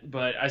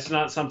 but it's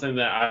not something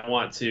that I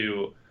want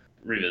to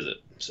revisit.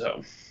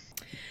 So,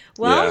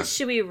 well,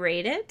 should we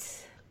rate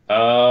it?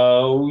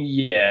 Oh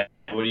yeah.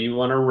 What do you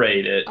want to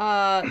rate it?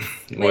 What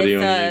do you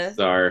want to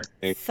star?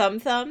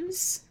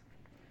 Thumbs?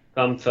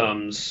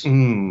 Thumbs.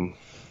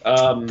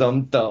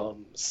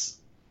 Thumbs.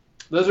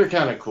 Those are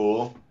kind of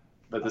cool,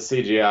 but the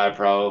CGI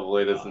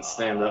probably doesn't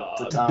stand up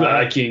to time.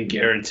 I can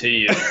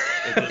guarantee you.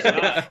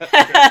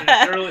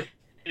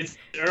 It's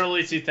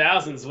early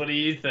 2000s. What do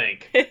you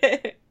think?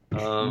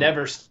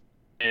 Never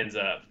stands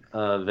up.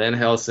 Van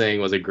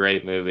Helsing was a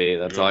great movie.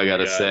 That's all I got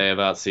to say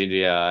about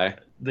CGI.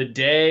 The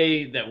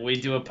day that we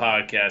do a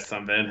podcast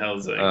on Van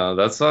Helsing.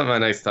 That's what my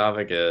next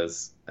topic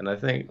is. And I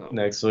think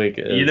next week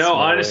is...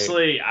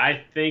 honestly,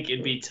 I think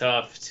it'd be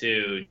tough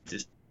to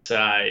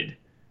decide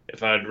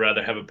if I'd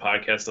rather have a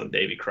podcast on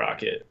Davy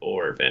Crockett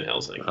or Van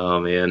Helsing. Oh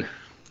man.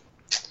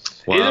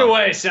 Either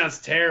way sounds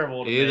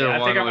terrible to either me. I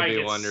think I one would might be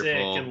get wonderful. sick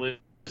and lose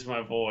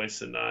my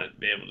voice and not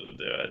be able to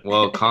do it.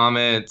 Well,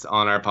 comment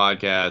on our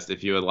podcast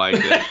if you would like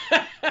to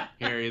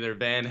hear either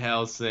Van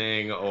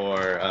Helsing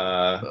or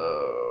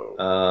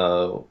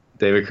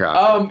David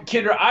Crockett.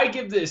 Kendra, I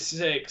give this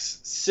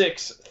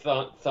six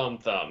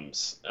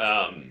thumbs.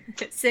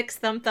 6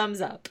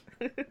 thumbs up.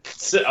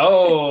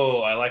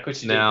 I like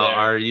what you did there. Now,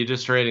 are you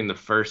just rating the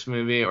first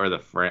movie or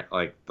the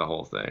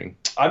whole thing?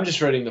 I'm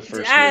just rating the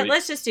first movie.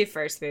 Let's just do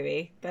first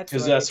movie.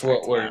 Because that's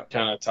what we're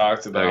kind of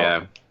talked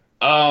about.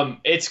 Okay.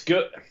 It's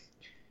good.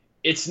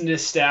 It's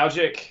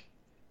nostalgic.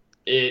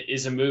 It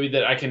is a movie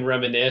that I can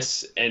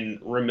reminisce and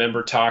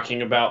remember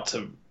talking about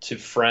to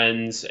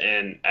friends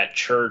and at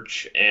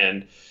church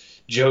and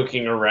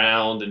joking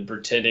around and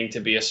pretending to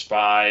be a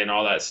spy and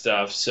all that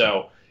stuff.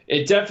 So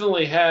it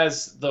definitely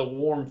has the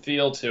warm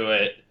feel to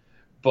it,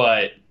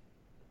 but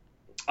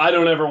I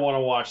don't ever want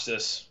to watch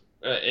this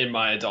in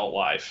my adult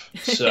life.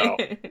 So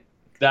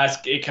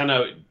it kind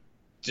of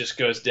just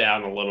goes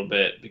down a little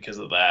bit because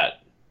of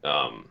that.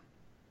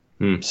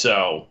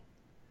 So,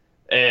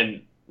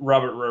 and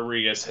Robert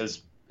Rodriguez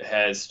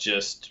has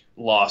just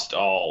lost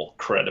all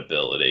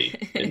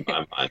credibility in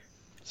my mind.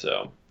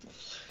 So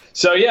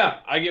yeah,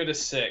 I give it a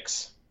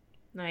 6.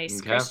 Nice.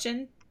 Okay.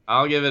 Christian?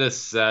 I'll give it a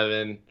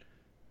 7.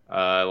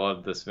 I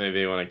loved this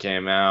movie when it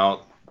came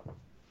out.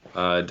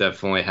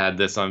 Definitely had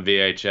this on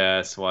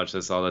VHS. Watched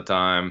this all the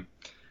time.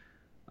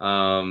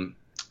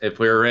 If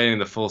we were rating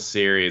the full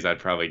series, I'd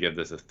probably give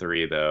this a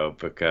 3 though,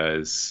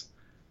 because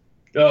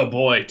oh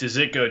boy, does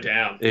it go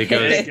down! It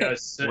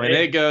goes when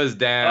it goes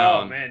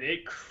down. Oh man,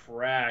 it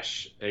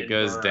crash. It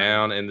goes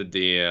down in the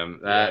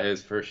DM. That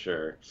is for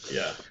sure.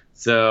 Yeah.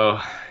 So,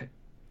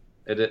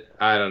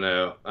 I don't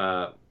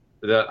know.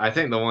 I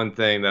think the one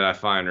thing that I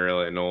find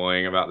really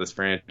annoying about this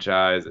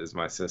franchise is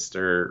my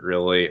sister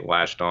really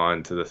latched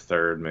on to the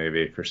third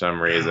movie for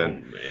some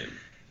reason. Oh, man.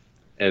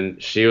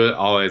 And she would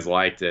always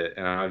liked it.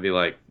 And I'd be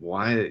like,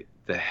 why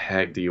the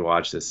heck do you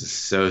watch this? It's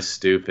so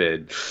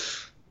stupid.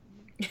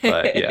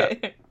 But yeah.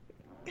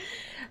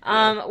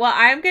 Well,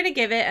 I'm going to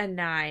give it a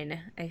 9,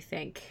 I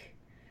think.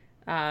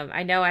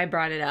 I know I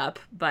brought it up,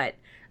 but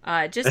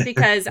just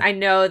because I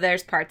know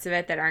there's parts of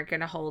it that aren't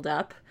going to hold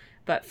up.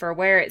 But for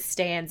where it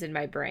stands in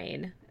my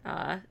brain,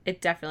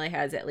 it definitely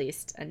has at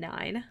least a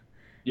 9.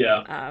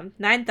 Yeah.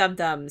 9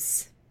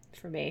 thumbs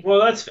for me.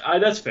 Well, that's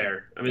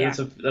fair. I mean,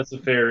 that's a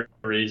fair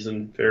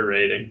reason, fair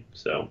rating.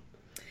 So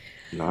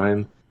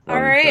 9.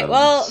 All right.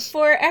 Well,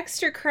 for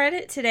extra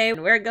credit today,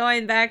 we're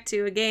going back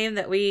to a game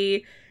that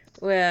we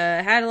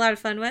had a lot of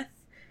fun with.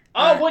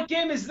 Oh, what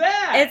game is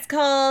that? It's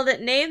called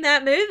Name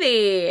That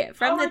Movie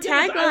from the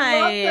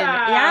tagline.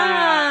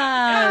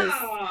 Yes.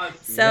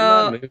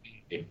 So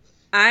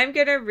I'm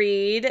going to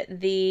read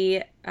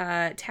the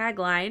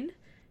tagline,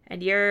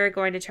 and you're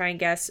going to try and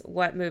guess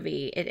what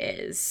movie it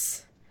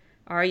is.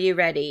 Are you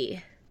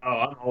ready? Oh,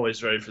 I'm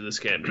always ready for this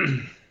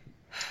game.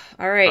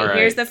 All right,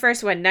 here's the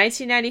first one,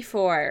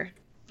 1994.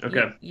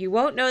 Okay. You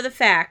won't know the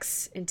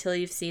facts until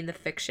you've seen the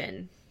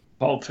fiction.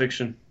 Pulp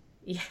Fiction.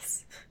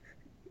 Yes.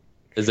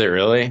 Is it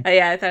really? Oh,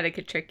 yeah, I thought I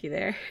could trick you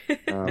there.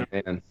 Oh,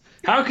 man.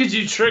 How could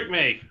you trick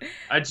me?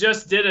 I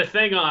just did a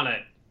thing on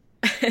it.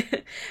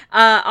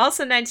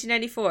 Also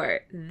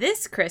 1994.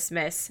 This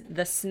Christmas,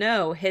 the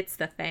snow hits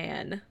the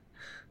fan.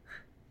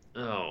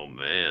 Oh,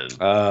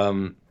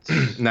 man.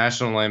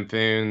 National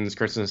Lampoon's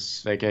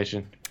Christmas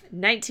Vacation.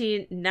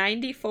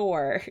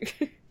 1994.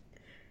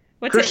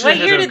 What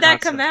year did that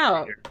come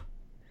out?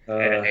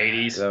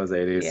 80s. That was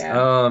 80s.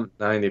 Yeah.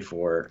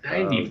 94.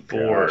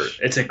 94.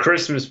 It's a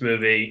Christmas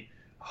movie.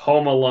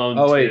 Home Alone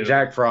 2. Oh, wait,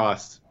 Jack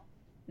Frost.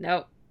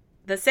 Nope.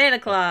 The Santa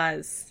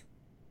Claus.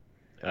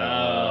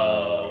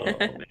 Oh,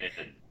 man.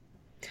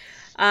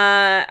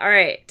 All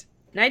right.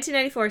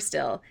 1994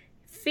 still.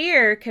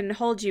 Fear can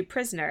hold you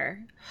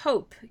prisoner.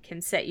 Hope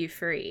can set you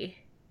free.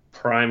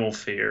 Primal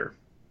Fear.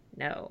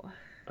 No.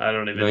 I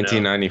don't even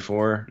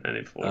 1994. know.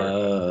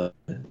 94.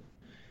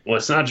 Well,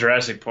 it's not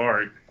Jurassic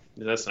Park.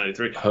 That's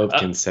 93. Hope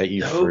can set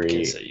you free. Hope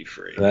can set you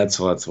free. That's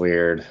what's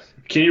weird.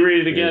 Can you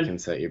read it again? Fear can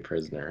set you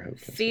prisoner.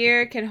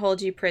 Fear can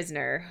hold you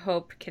prisoner.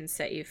 Hope can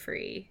set you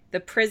free. The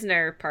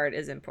prisoner part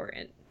is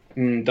important.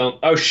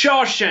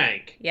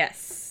 Shawshank.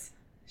 Yes.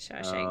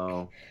 Shawshank.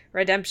 Oh.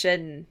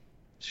 Redemption.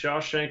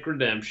 Shawshank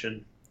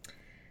Redemption.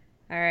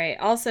 All right.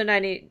 Also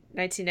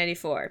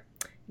 1994.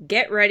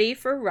 Get ready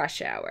for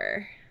Rush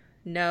Hour.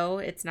 No,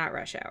 it's not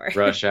Rush Hour.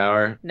 Rush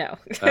Hour? No.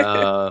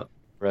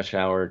 Rush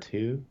Hour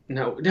 2?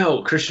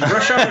 No, Christian.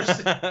 Rush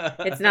Hour.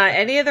 It's not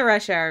any of the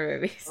Rush Hour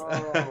movies.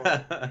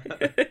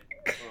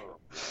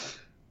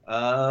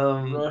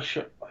 Rush.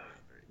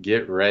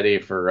 Get ready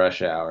for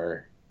Rush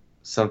Hour.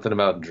 Something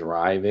about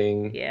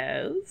driving.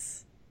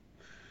 Yes.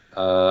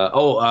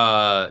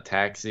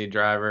 Taxi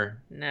Driver.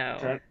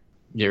 No.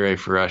 Get ready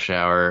for Rush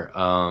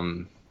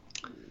Hour.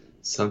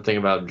 Something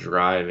about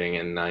driving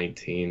in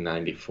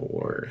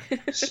 1994.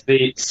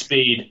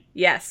 Speed.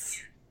 Yes.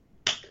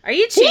 Are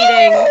you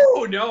cheating?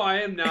 Woo! No, I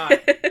am not.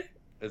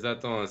 Is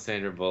that the one with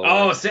Sandra Bullock?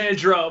 Oh,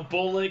 Sandra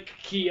Bullock,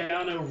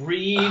 Keanu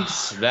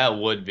Reeves. That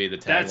would be the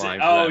That's tagline it.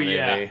 for Oh that movie.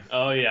 yeah.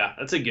 Oh yeah.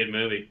 That's a good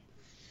movie.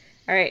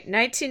 All right,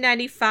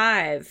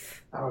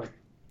 1995. Oh,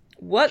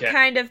 What Okay.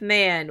 kind of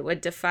man would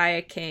defy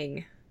a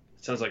king?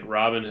 sounds like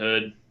Robin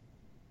Hood.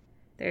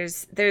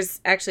 There's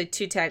actually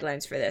 2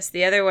 taglines for this.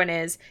 The other one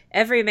is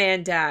 "Every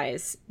man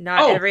dies,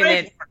 not Oh, every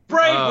man."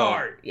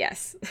 Braveheart.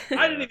 Yes.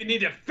 I didn't even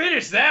need to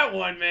finish that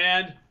one,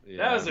 man. Yeah.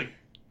 That was a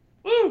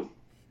woo.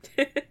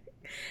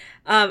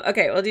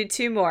 Okay, we'll do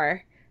 2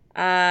 more.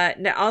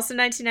 Also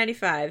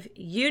 1995.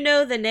 You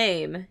know the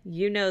name,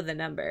 you know the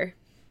number.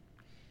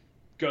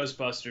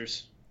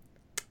 Ghostbusters.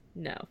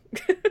 No.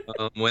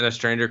 When a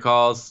Stranger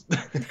Calls.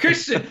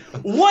 Christian,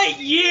 what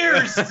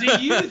years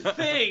do you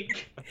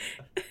think?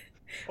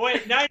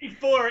 Wait,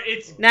 94.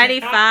 It's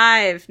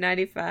 95.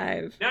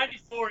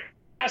 94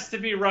 has to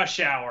be Rush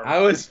Hour. I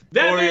was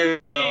That 4 made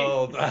years me-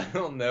 old. I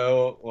don't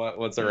know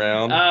what's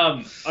around.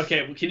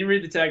 Okay, well, can you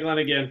read the tagline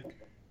again?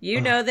 You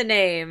know the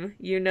name,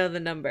 you know the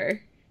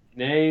number.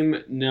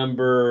 Name,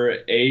 number,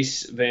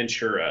 Ace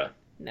Ventura.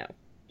 No.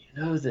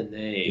 You know the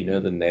name. You know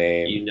the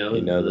name. You know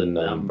the the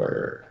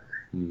number.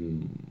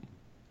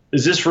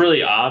 Is this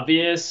really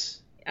obvious?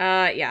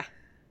 Yeah.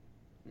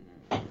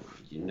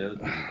 You know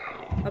the name.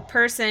 A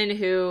person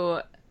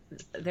who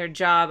their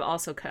job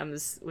also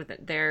comes with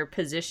it. Their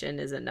position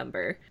is a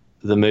number.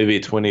 The movie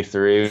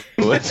 23.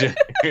 Which Don't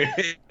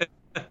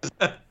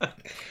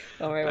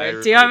worry about I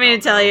it. Do you want me really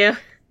to tell don't you?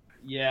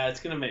 Yeah, it's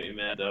gonna make me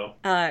mad though.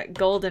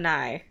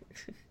 GoldenEye.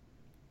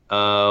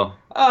 Oh,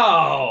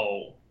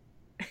 Oh.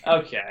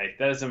 Okay,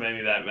 that doesn't make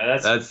me that mad.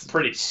 That's That's-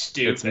 pretty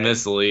stupid. it's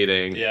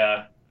misleading.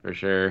 Yeah, For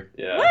sure.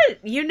 yeah. What?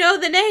 You know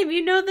the name,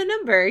 you know the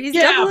number. He's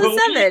Yeah, but when you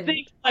 007.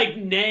 think like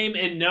name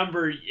and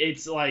number,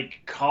 it's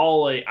like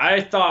calling.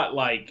 I thought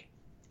like,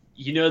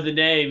 you know the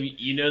name,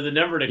 you know the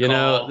number to You call.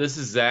 know, this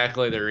is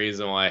exactly the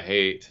reason why I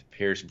hate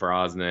Pierce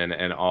Brosnan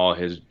and all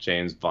his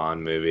James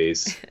Bond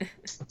movies.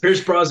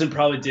 Pierce Brosnan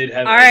probably did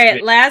have. All a right,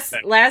 big- last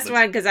Let's-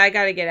 one because I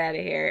got to get out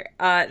of here.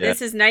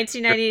 This is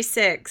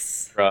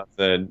 1996.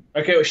 Brosnan,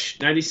 Okay, well,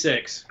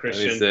 96,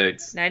 Christian.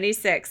 26.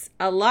 96.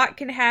 A lot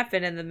can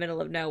happen in the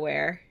middle of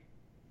nowhere.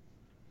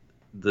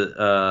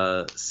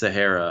 The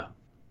Sahara.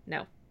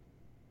 No.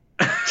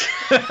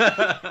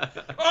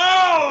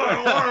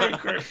 Oh, Lord,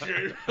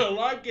 Christian. A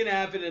lot can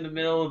happen in the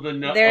middle of the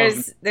night.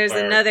 There's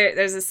fire.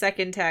 there's a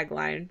second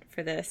tagline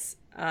for this.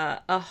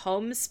 A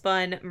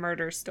homespun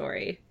murder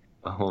story.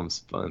 A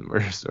homespun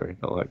murder story.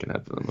 A lot can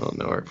happen in the middle of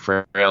nowhere.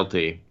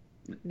 Frailty.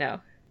 No.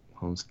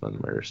 Homespun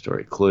murder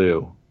story.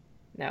 Clue.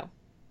 No.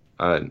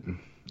 I don't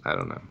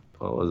know.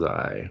 What was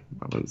I?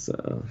 I was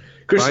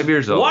Christian, 5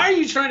 years old. Why are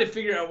you trying to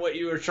figure out what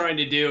you were trying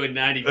to do in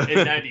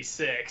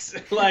 96?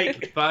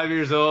 Like, 5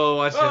 years old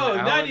watching oh,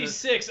 Alvin,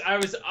 96. I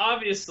was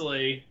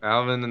obviously.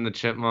 Alvin and the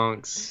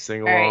Chipmunks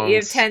sing All alongs. right, you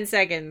have 10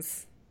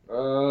 seconds.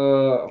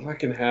 What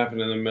can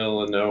happen in the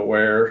middle of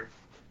nowhere?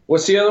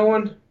 What's the other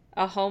one?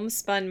 A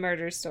homespun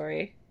murder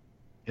story.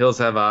 Hills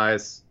Have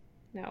Eyes.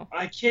 No.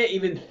 I can't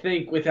even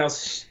think with how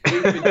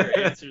stupid your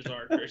answers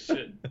are,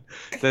 Christian.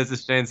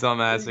 Texas Chainsaw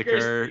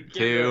Massacre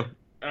Christian, 2.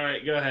 All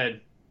right, go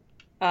ahead.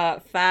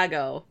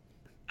 Fago.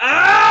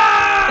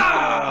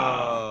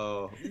 Ah!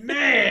 Oh.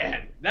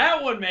 Man,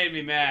 that one made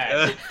me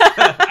mad.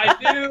 I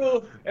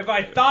knew if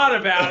I thought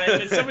about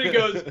it, and somebody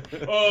goes,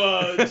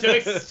 "Oh,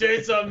 Texas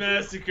Chainsaw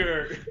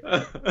Massacre."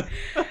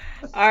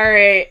 All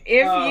right.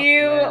 If Oh,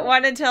 you man.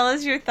 want to tell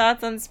us your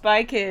thoughts on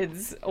Spy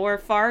Kids or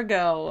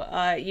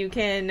Fargo, you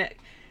can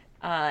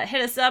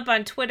hit us up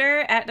on Twitter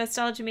at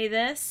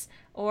NostalgiaMeThis,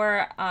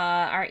 or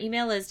our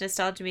email is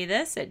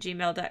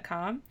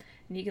nostalgiamethis@gmail.com.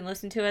 And you can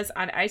listen to us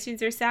on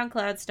iTunes or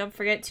SoundCloud. So don't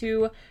forget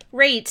to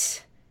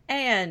rate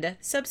and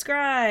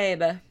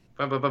subscribe.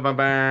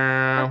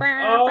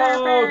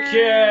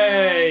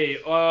 Okay.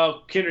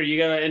 Well, Kinder, you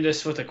gotta end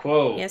us with a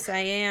quote. Yes, I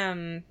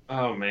am.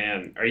 Oh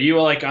man, are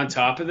you like on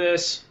top of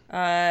this?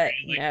 Like,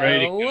 No.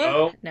 ready to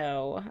go?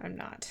 No, I'm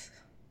not.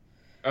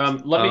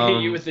 Let me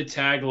hit you with the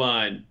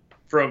tagline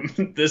from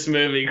this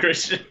movie,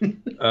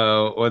 Christian.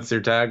 Oh, what's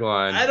your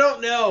tagline? I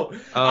don't know.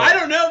 Oh. I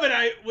don't know, but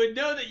I would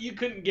know that you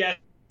couldn't guess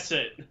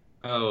it.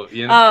 Oh,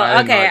 you know, Oh,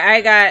 okay.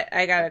 I got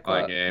a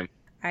quote. game.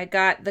 I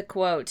got the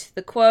quote.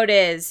 The quote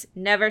is,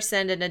 "Never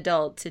send an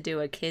adult to do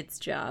a kid's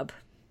job."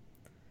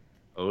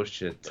 Oh,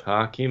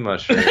 shiitake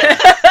mushrooms.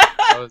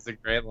 That was a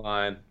great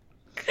line.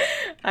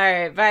 All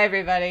right, bye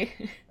everybody.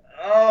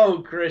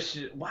 Oh,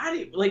 Christian, why do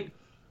you like?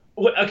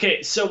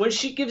 Okay, so when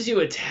she gives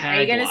you a tagline,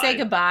 Are you gonna say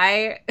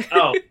goodbye?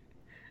 Oh,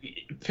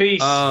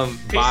 peace. Bye,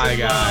 and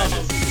guys.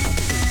 love.